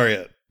Poet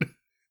Laureate.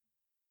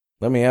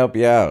 Let me help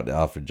you out,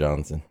 Alfred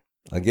Johnson.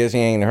 I guess you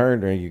ain't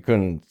heard or you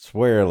couldn't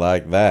swear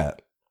like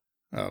that.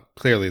 Oh,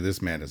 clearly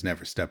this man has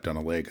never stepped on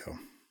a Lego.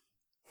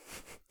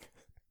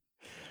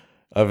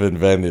 I've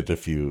invented a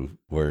few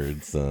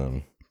words.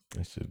 I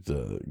should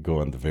go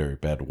on the Very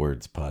Bad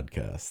Words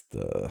podcast.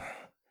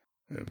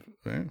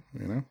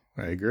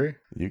 I agree.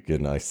 You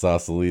can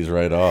isosceles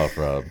right off,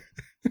 Rob.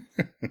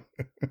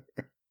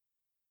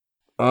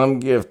 I'm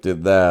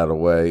gifted that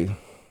away,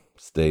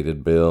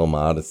 stated Bill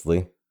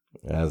modestly.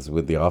 As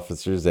with the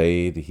officer's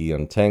aid, he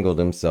untangled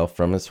himself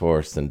from his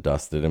horse and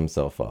dusted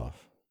himself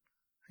off.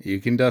 You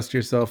can dust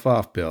yourself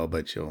off, Bill,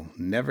 but you'll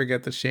never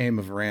get the shame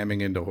of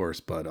ramming into horse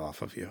blood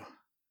off of you.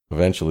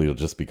 Eventually, you'll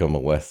just become a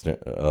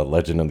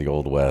legend of the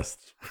Old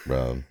West,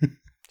 Rob.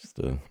 Just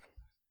a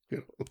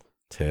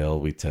tale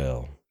we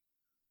tell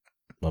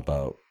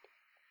about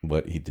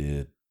what he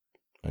did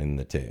in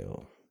the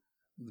tale.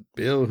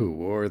 Bill who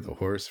wore the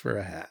horse for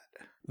a hat.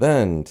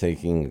 Then,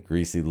 taking a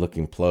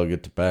greasy-looking plug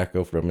of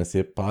tobacco from his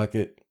hip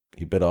pocket,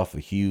 he bit off a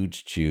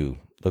huge chew,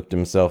 looked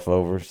himself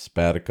over,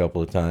 spat a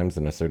couple of times,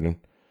 and asserted,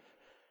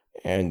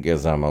 I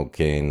guess I'm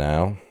okay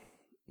now.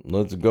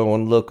 Let's go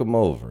and look 'em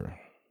over.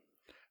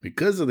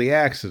 Because of the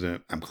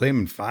accident, I'm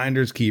claiming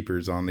finders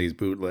keepers on these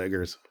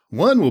bootleggers.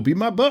 One will be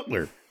my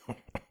butler.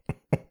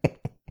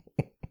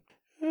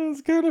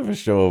 It's kind of a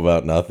show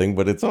about nothing,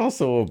 but it's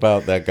also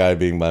about that guy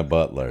being my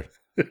butler.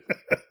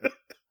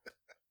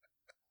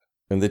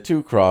 And the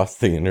two crossed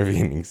the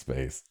intervening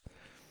space.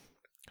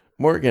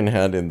 Morgan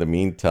had in the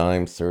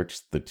meantime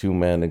searched the two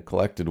men and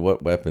collected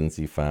what weapons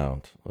he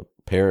found, a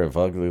pair of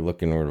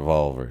ugly-looking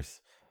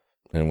revolvers,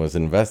 and was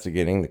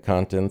investigating the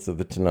contents of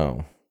the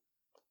tonneau.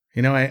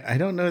 You know, I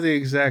don't know the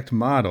exact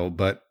model,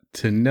 but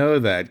to know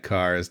that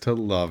car is to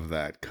love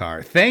that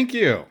car. Thank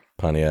you.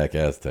 Pontiac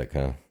Aztec,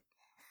 huh?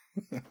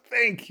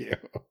 Thank you.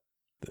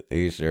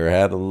 They sure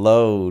had a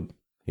load,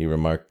 he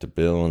remarked to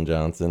Bill and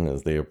Johnson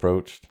as they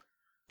approached.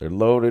 They're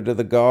loaded to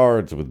the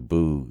guards with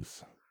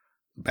booze.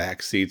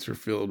 Back seats were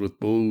filled with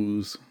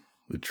booze.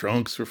 The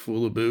trunks were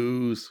full of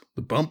booze.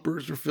 The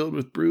bumpers were filled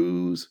with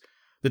booze.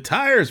 The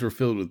tires were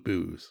filled with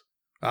booze.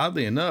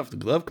 Oddly enough, the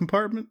glove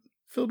compartment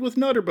filled with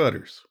Nutter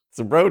Butters. It's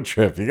a road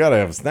trip. You gotta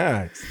have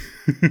snacks.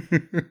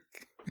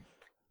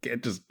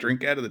 Can't just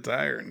drink out of the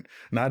tire and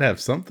not have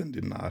something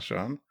to nosh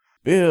on.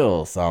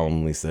 Bill,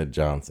 solemnly said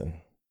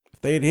Johnson, if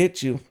they'd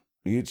hit you,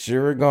 you'd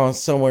sure have gone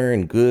somewhere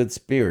in good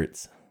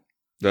spirits.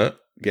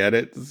 Get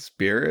it?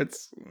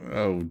 Spirits?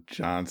 Oh,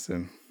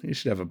 Johnson. You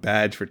should have a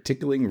badge for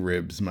tickling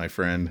ribs, my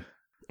friend.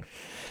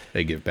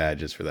 They give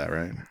badges for that,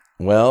 right?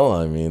 Well,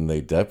 I mean, they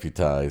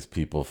deputize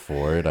people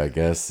for it, I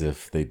guess,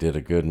 if they did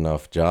a good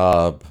enough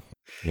job.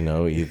 You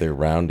know, either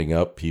rounding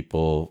up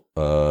people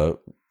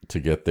to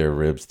get their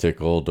ribs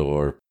tickled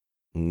or...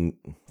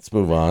 Let's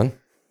move on.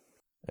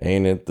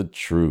 Ain't it the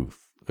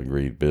truth,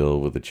 agreed Bill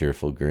with a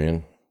cheerful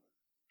grin.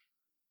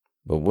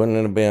 But wouldn't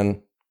it have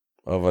been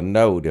of a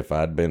note if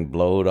I'd been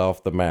blowed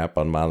off the map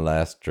on my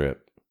last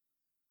trip.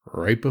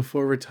 Right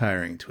before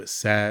retiring to a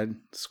sad,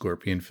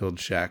 scorpion-filled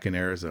shack in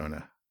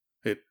Arizona.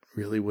 It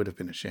really would have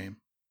been a shame.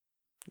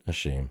 A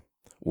shame.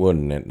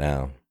 Wouldn't it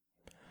now?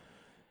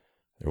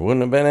 There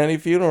wouldn't have been any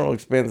funeral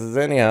expenses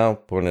anyhow,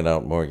 pointed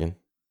out Morgan.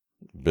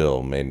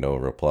 Bill made no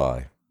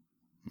reply.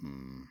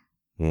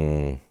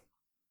 I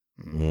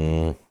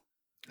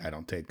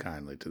don't take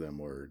kindly to them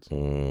words.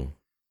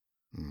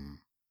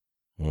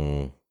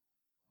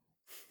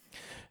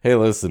 Hey,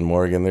 listen,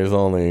 Morgan, there's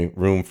only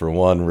room for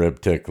one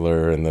rib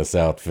tickler in this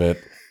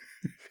outfit.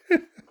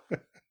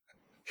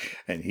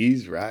 And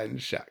he's riding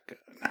shotgun.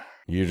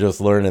 You're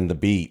just learning the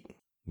beat.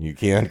 You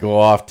can't go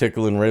off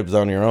tickling ribs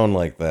on your own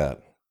like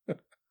that.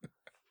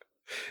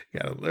 You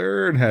gotta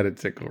learn how to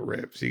tickle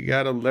ribs. You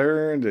gotta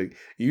learn to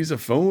use a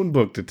phone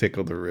book to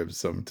tickle the ribs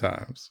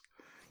sometimes.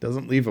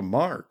 Doesn't leave a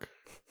mark.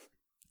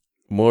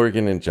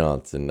 Morgan and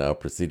Johnson now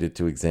proceeded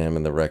to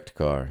examine the wrecked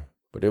car,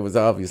 but it was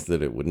obvious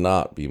that it would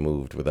not be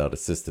moved without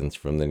assistance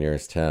from the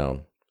nearest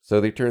town, so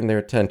they turned their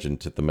attention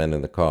to the men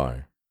in the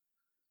car.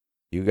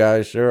 You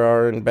guys sure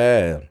are in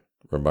bad,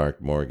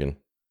 remarked Morgan.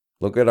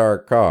 Look at our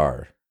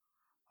car.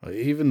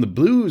 Even the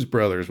Blues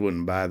Brothers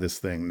wouldn't buy this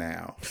thing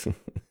now.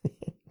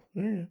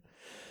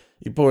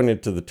 He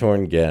pointed to the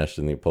torn gash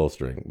in the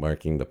upholstery,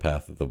 marking the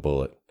path of the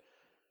bullet.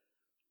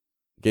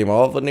 Came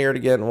awful near to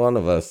getting one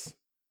of us.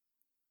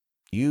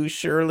 You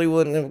surely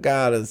wouldn't have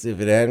got us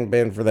if it hadn't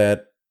been for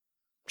that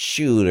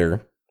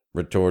shooter,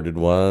 retorted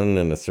one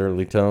in a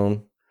surly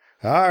tone.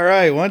 All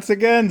right, once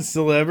again,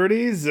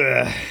 celebrities.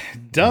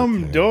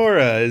 Dumb okay.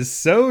 Dora is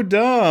so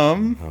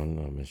dumb. How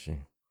dumb is she?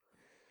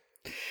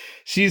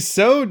 She's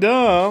so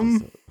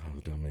dumb. How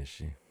dumb is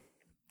she?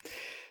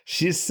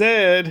 She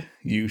said,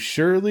 you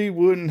surely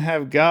wouldn't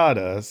have got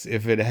us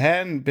if it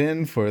hadn't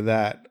been for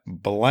that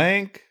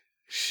blank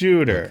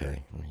shooter.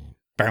 Okay.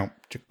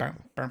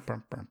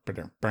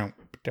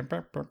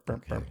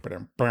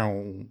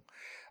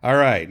 All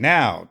right,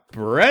 now,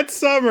 Brett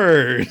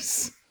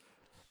Summers.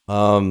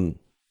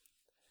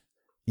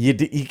 You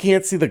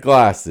can't see the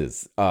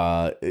glasses.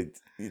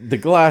 The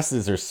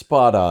glasses are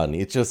spot on.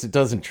 It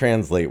doesn't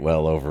translate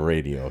well over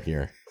radio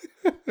here.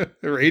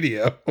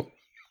 Radio.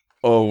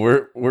 Oh,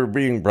 we're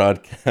being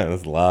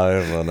broadcast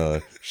live on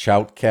a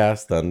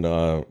shoutcast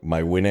on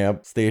my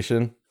Winamp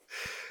station.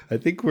 I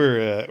think we're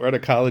at a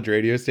college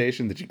radio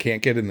station that you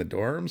can't get in the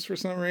dorms for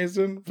some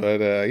reason.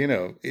 But,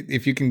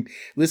 if you can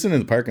listen in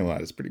the parking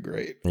lot, it's pretty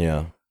great.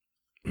 Yeah.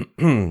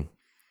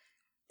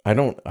 I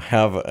don't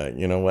have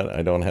you know what?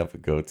 I don't have a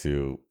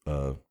go-to.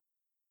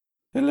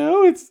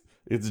 Hello, it's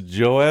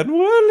Joanne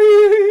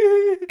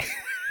Wally.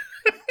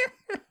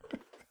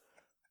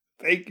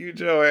 Thank you,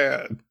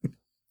 Joanne.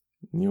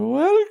 You're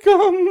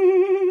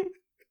welcome.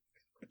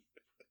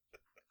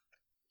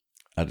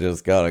 I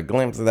just got a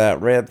glimpse of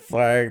that red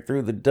flag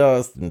through the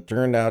dust and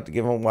turned out to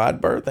give him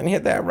wide berth and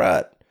hit that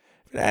rut.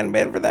 If it hadn't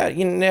been for that,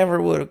 you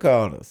never would have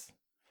caught us.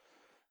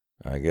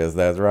 I guess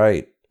that's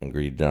right,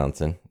 agreed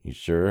Johnson. You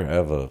sure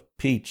have a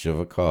peach of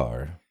a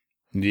car.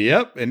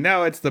 Yep, and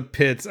now it's the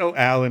pits. Oh,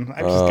 Alan,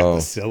 I've just got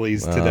the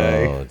sillies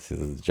today. Oh,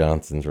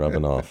 Johnson's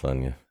rubbing off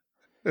on you.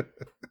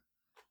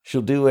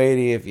 She'll do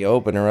 80 if you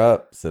open her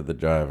up, said the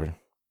driver.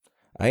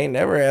 I ain't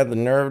never had the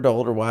nerve to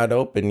hold her wide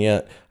open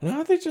yet.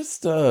 No, they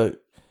just,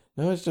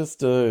 it's just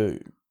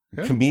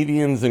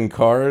comedians in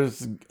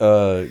cars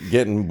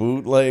getting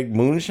bootleg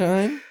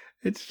moonshine.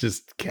 It's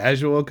just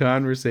casual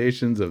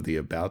conversations of the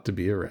about to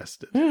be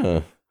arrested.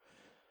 Yeah.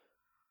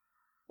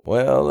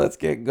 Well, let's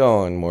get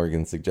going,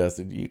 Morgan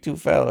suggested. You two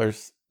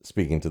fellers,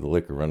 speaking to the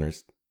liquor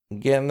runners,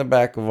 get in the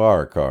back of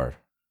our car,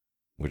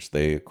 which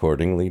they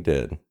accordingly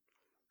did.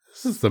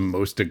 This is the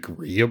most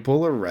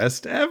agreeable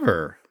arrest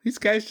ever. These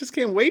guys just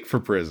can't wait for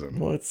prison.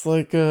 Well, it's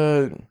like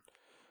a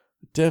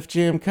Def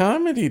Jam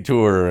comedy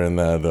tour in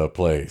the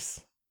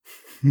place.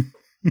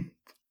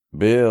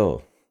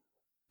 Bill,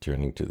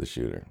 turning to the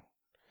shooter,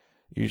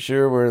 you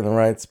sure we're in the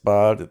right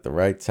spot at the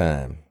right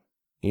time?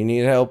 You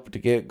need help to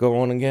get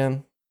going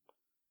again?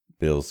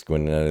 Bill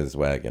squinted at his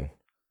wagon.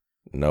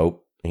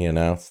 Nope, he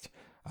announced.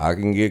 I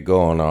can get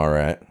going all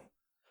right.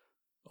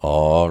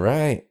 All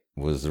right,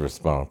 was the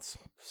response.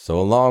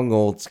 So long,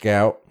 old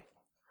scout.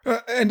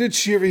 And a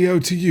cheerio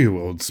to you,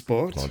 old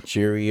sport. Well,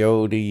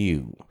 cheerio to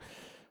you.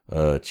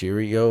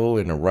 Cheerio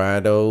and a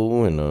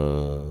righto and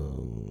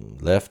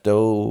a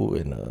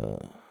lefto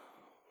and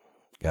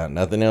got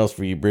nothing else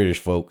for you British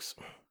folks.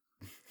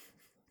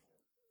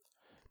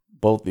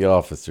 Both the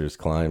officers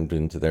climbed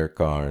into their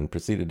car and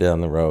proceeded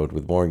down the road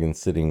with Morgan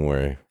sitting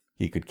where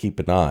he could keep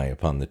an eye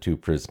upon the two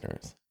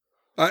prisoners.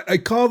 I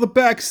call the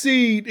back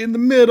seat in the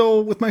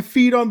middle with my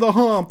feet on the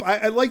hump.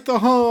 I like the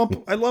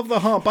hump. I love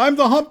the hump. I'm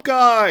the hump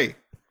guy.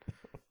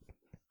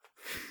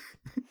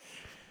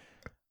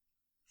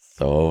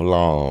 So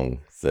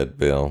long, said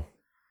Bill.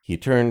 He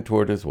turned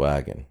toward his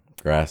wagon,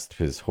 grasped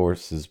his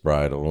horse's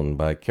bridle, and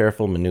by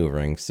careful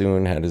maneuvering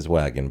soon had his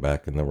wagon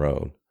back in the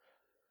road.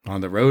 On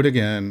the road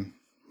again.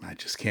 I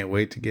just can't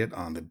wait to get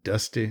on the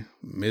dusty,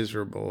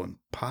 miserable, and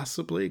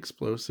possibly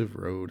explosive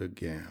road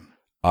again.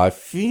 I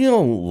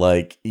feel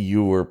like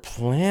you were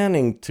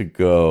planning to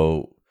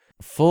go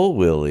full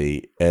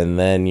Willie, and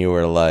then you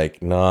were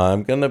like, no,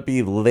 I'm going to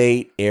be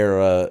late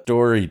era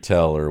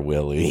storyteller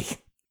Willie.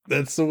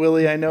 That's the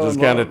Willie I know. Just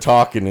kind of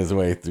talking his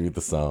way through the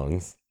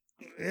songs.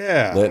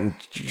 Yeah. Letting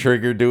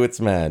Trigger do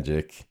its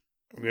magic.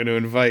 I'm going to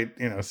invite,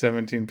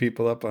 17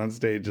 people up on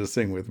stage to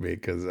sing with me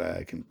because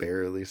I can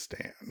barely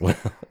stand. Well,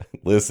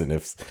 listen,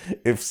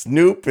 if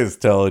Snoop is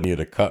telling you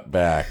to cut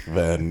back,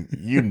 then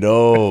you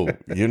know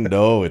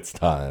it's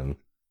time.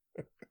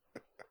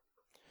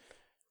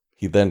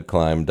 He then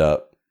climbed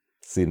up,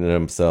 seated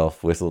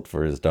himself, whistled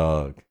for his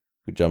dog,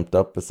 who jumped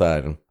up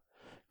beside him,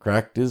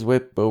 cracked his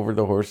whip over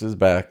the horse's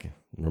back,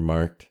 and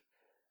remarked,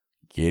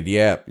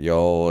 "Giddy up, you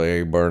old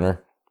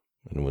A-burner,"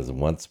 and was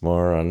once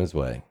more on his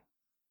way.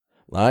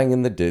 Lying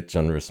in the ditch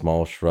under a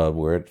small shrub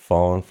where it had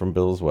fallen from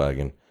Bill's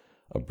wagon,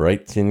 a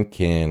bright tin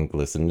can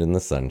glistened in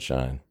the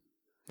sunshine.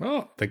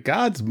 Oh, the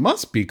gods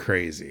must be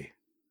crazy.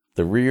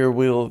 The rear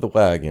wheel of the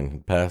wagon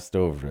had passed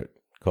over it,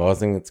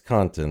 causing its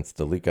contents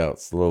to leak out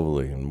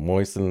slowly and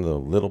moisten the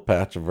little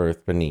patch of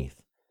earth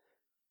beneath.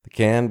 The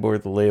can bore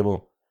the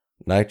label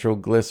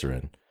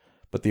nitroglycerin,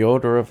 but the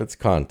odor of its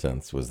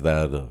contents was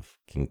that of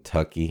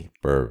Kentucky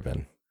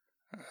bourbon.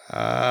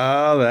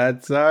 Oh,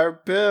 that's our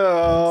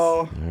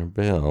Bill. That's our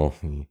Bill.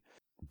 He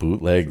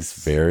bootlegs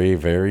very,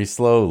 very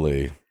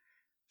slowly.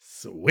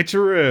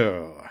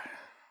 Switcheroo.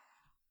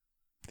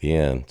 The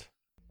end.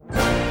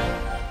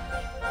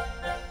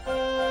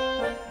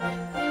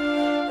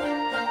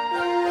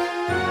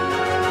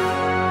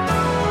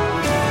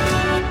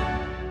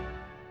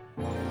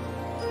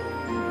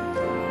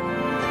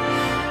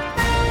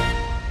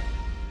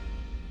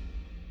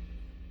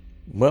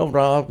 Well,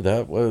 Rob,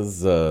 that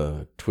was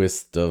a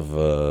twist of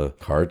a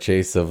car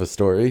chase of a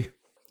story.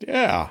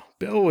 Yeah,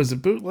 Bill was a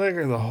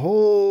bootlegger the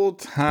whole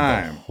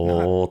time. The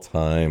whole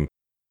time.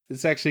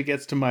 This actually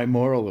gets to my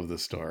moral of the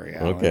story,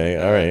 Alan.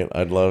 Okay, all right.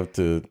 I'd love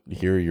to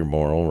hear your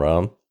moral,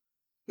 Rob.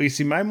 Well, you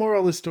see, my moral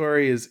of the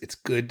story is it's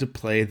good to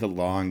play the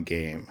long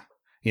game.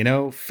 You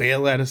know,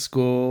 fail out of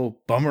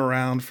school, bum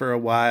around for a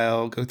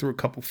while, go through a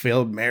couple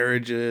failed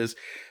marriages,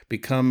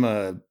 become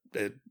a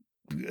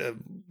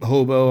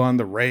hobo on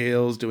the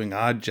rails doing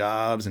odd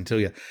jobs until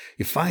you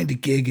find a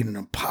gig in an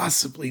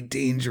impossibly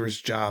dangerous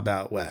job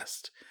out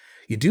west.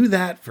 You do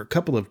that for a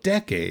couple of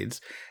decades,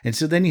 and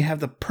so then you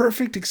have the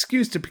perfect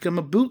excuse to become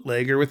a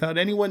bootlegger without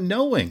anyone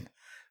knowing.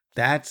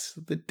 That's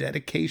the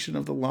dedication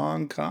of the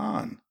long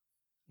con.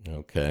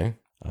 Okay.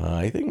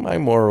 I think my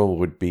moral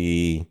would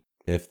be,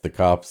 if the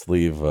cops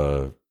leave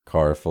a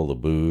car full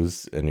of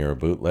booze and you're a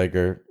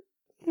bootlegger,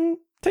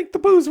 take the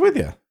booze with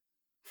you.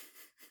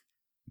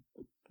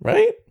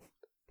 Right?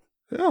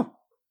 Yeah.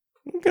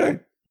 Okay.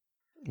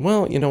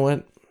 Well, you know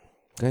what?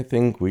 I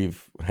think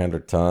we've had our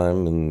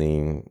time in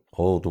the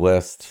Old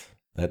West,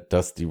 that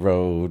dusty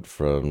road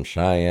from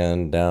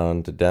Cheyenne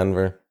down to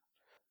Denver.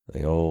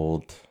 The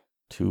old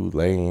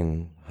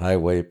 2-lane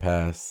highway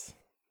pass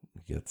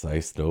gets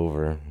iced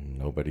over.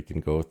 Nobody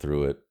can go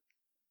through it.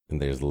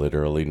 And there's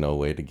literally no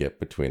way to get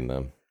between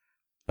them.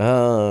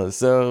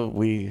 So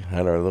we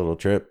had our little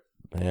trip,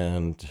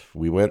 and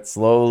we went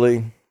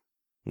slowly,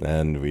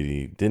 and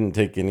we didn't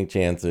take any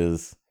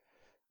chances,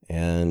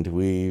 and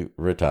we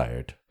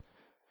retired.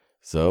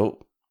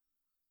 So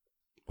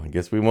I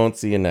guess we won't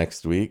see you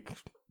next week,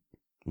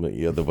 but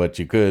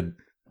you could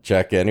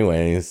check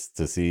anyways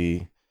to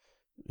see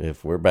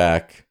if we're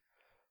back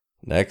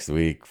next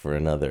week for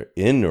another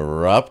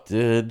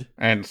Interrupted.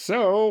 And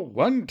so,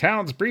 one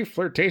town's brief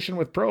flirtation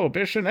with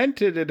prohibition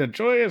ended in a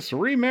joyous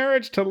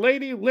remarriage to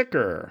Lady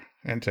Liquor.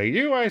 And to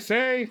you I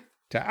say,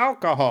 to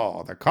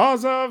alcohol, the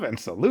cause of and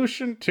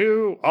solution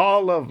to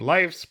all of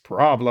life's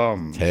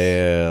problems.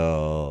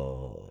 Tale.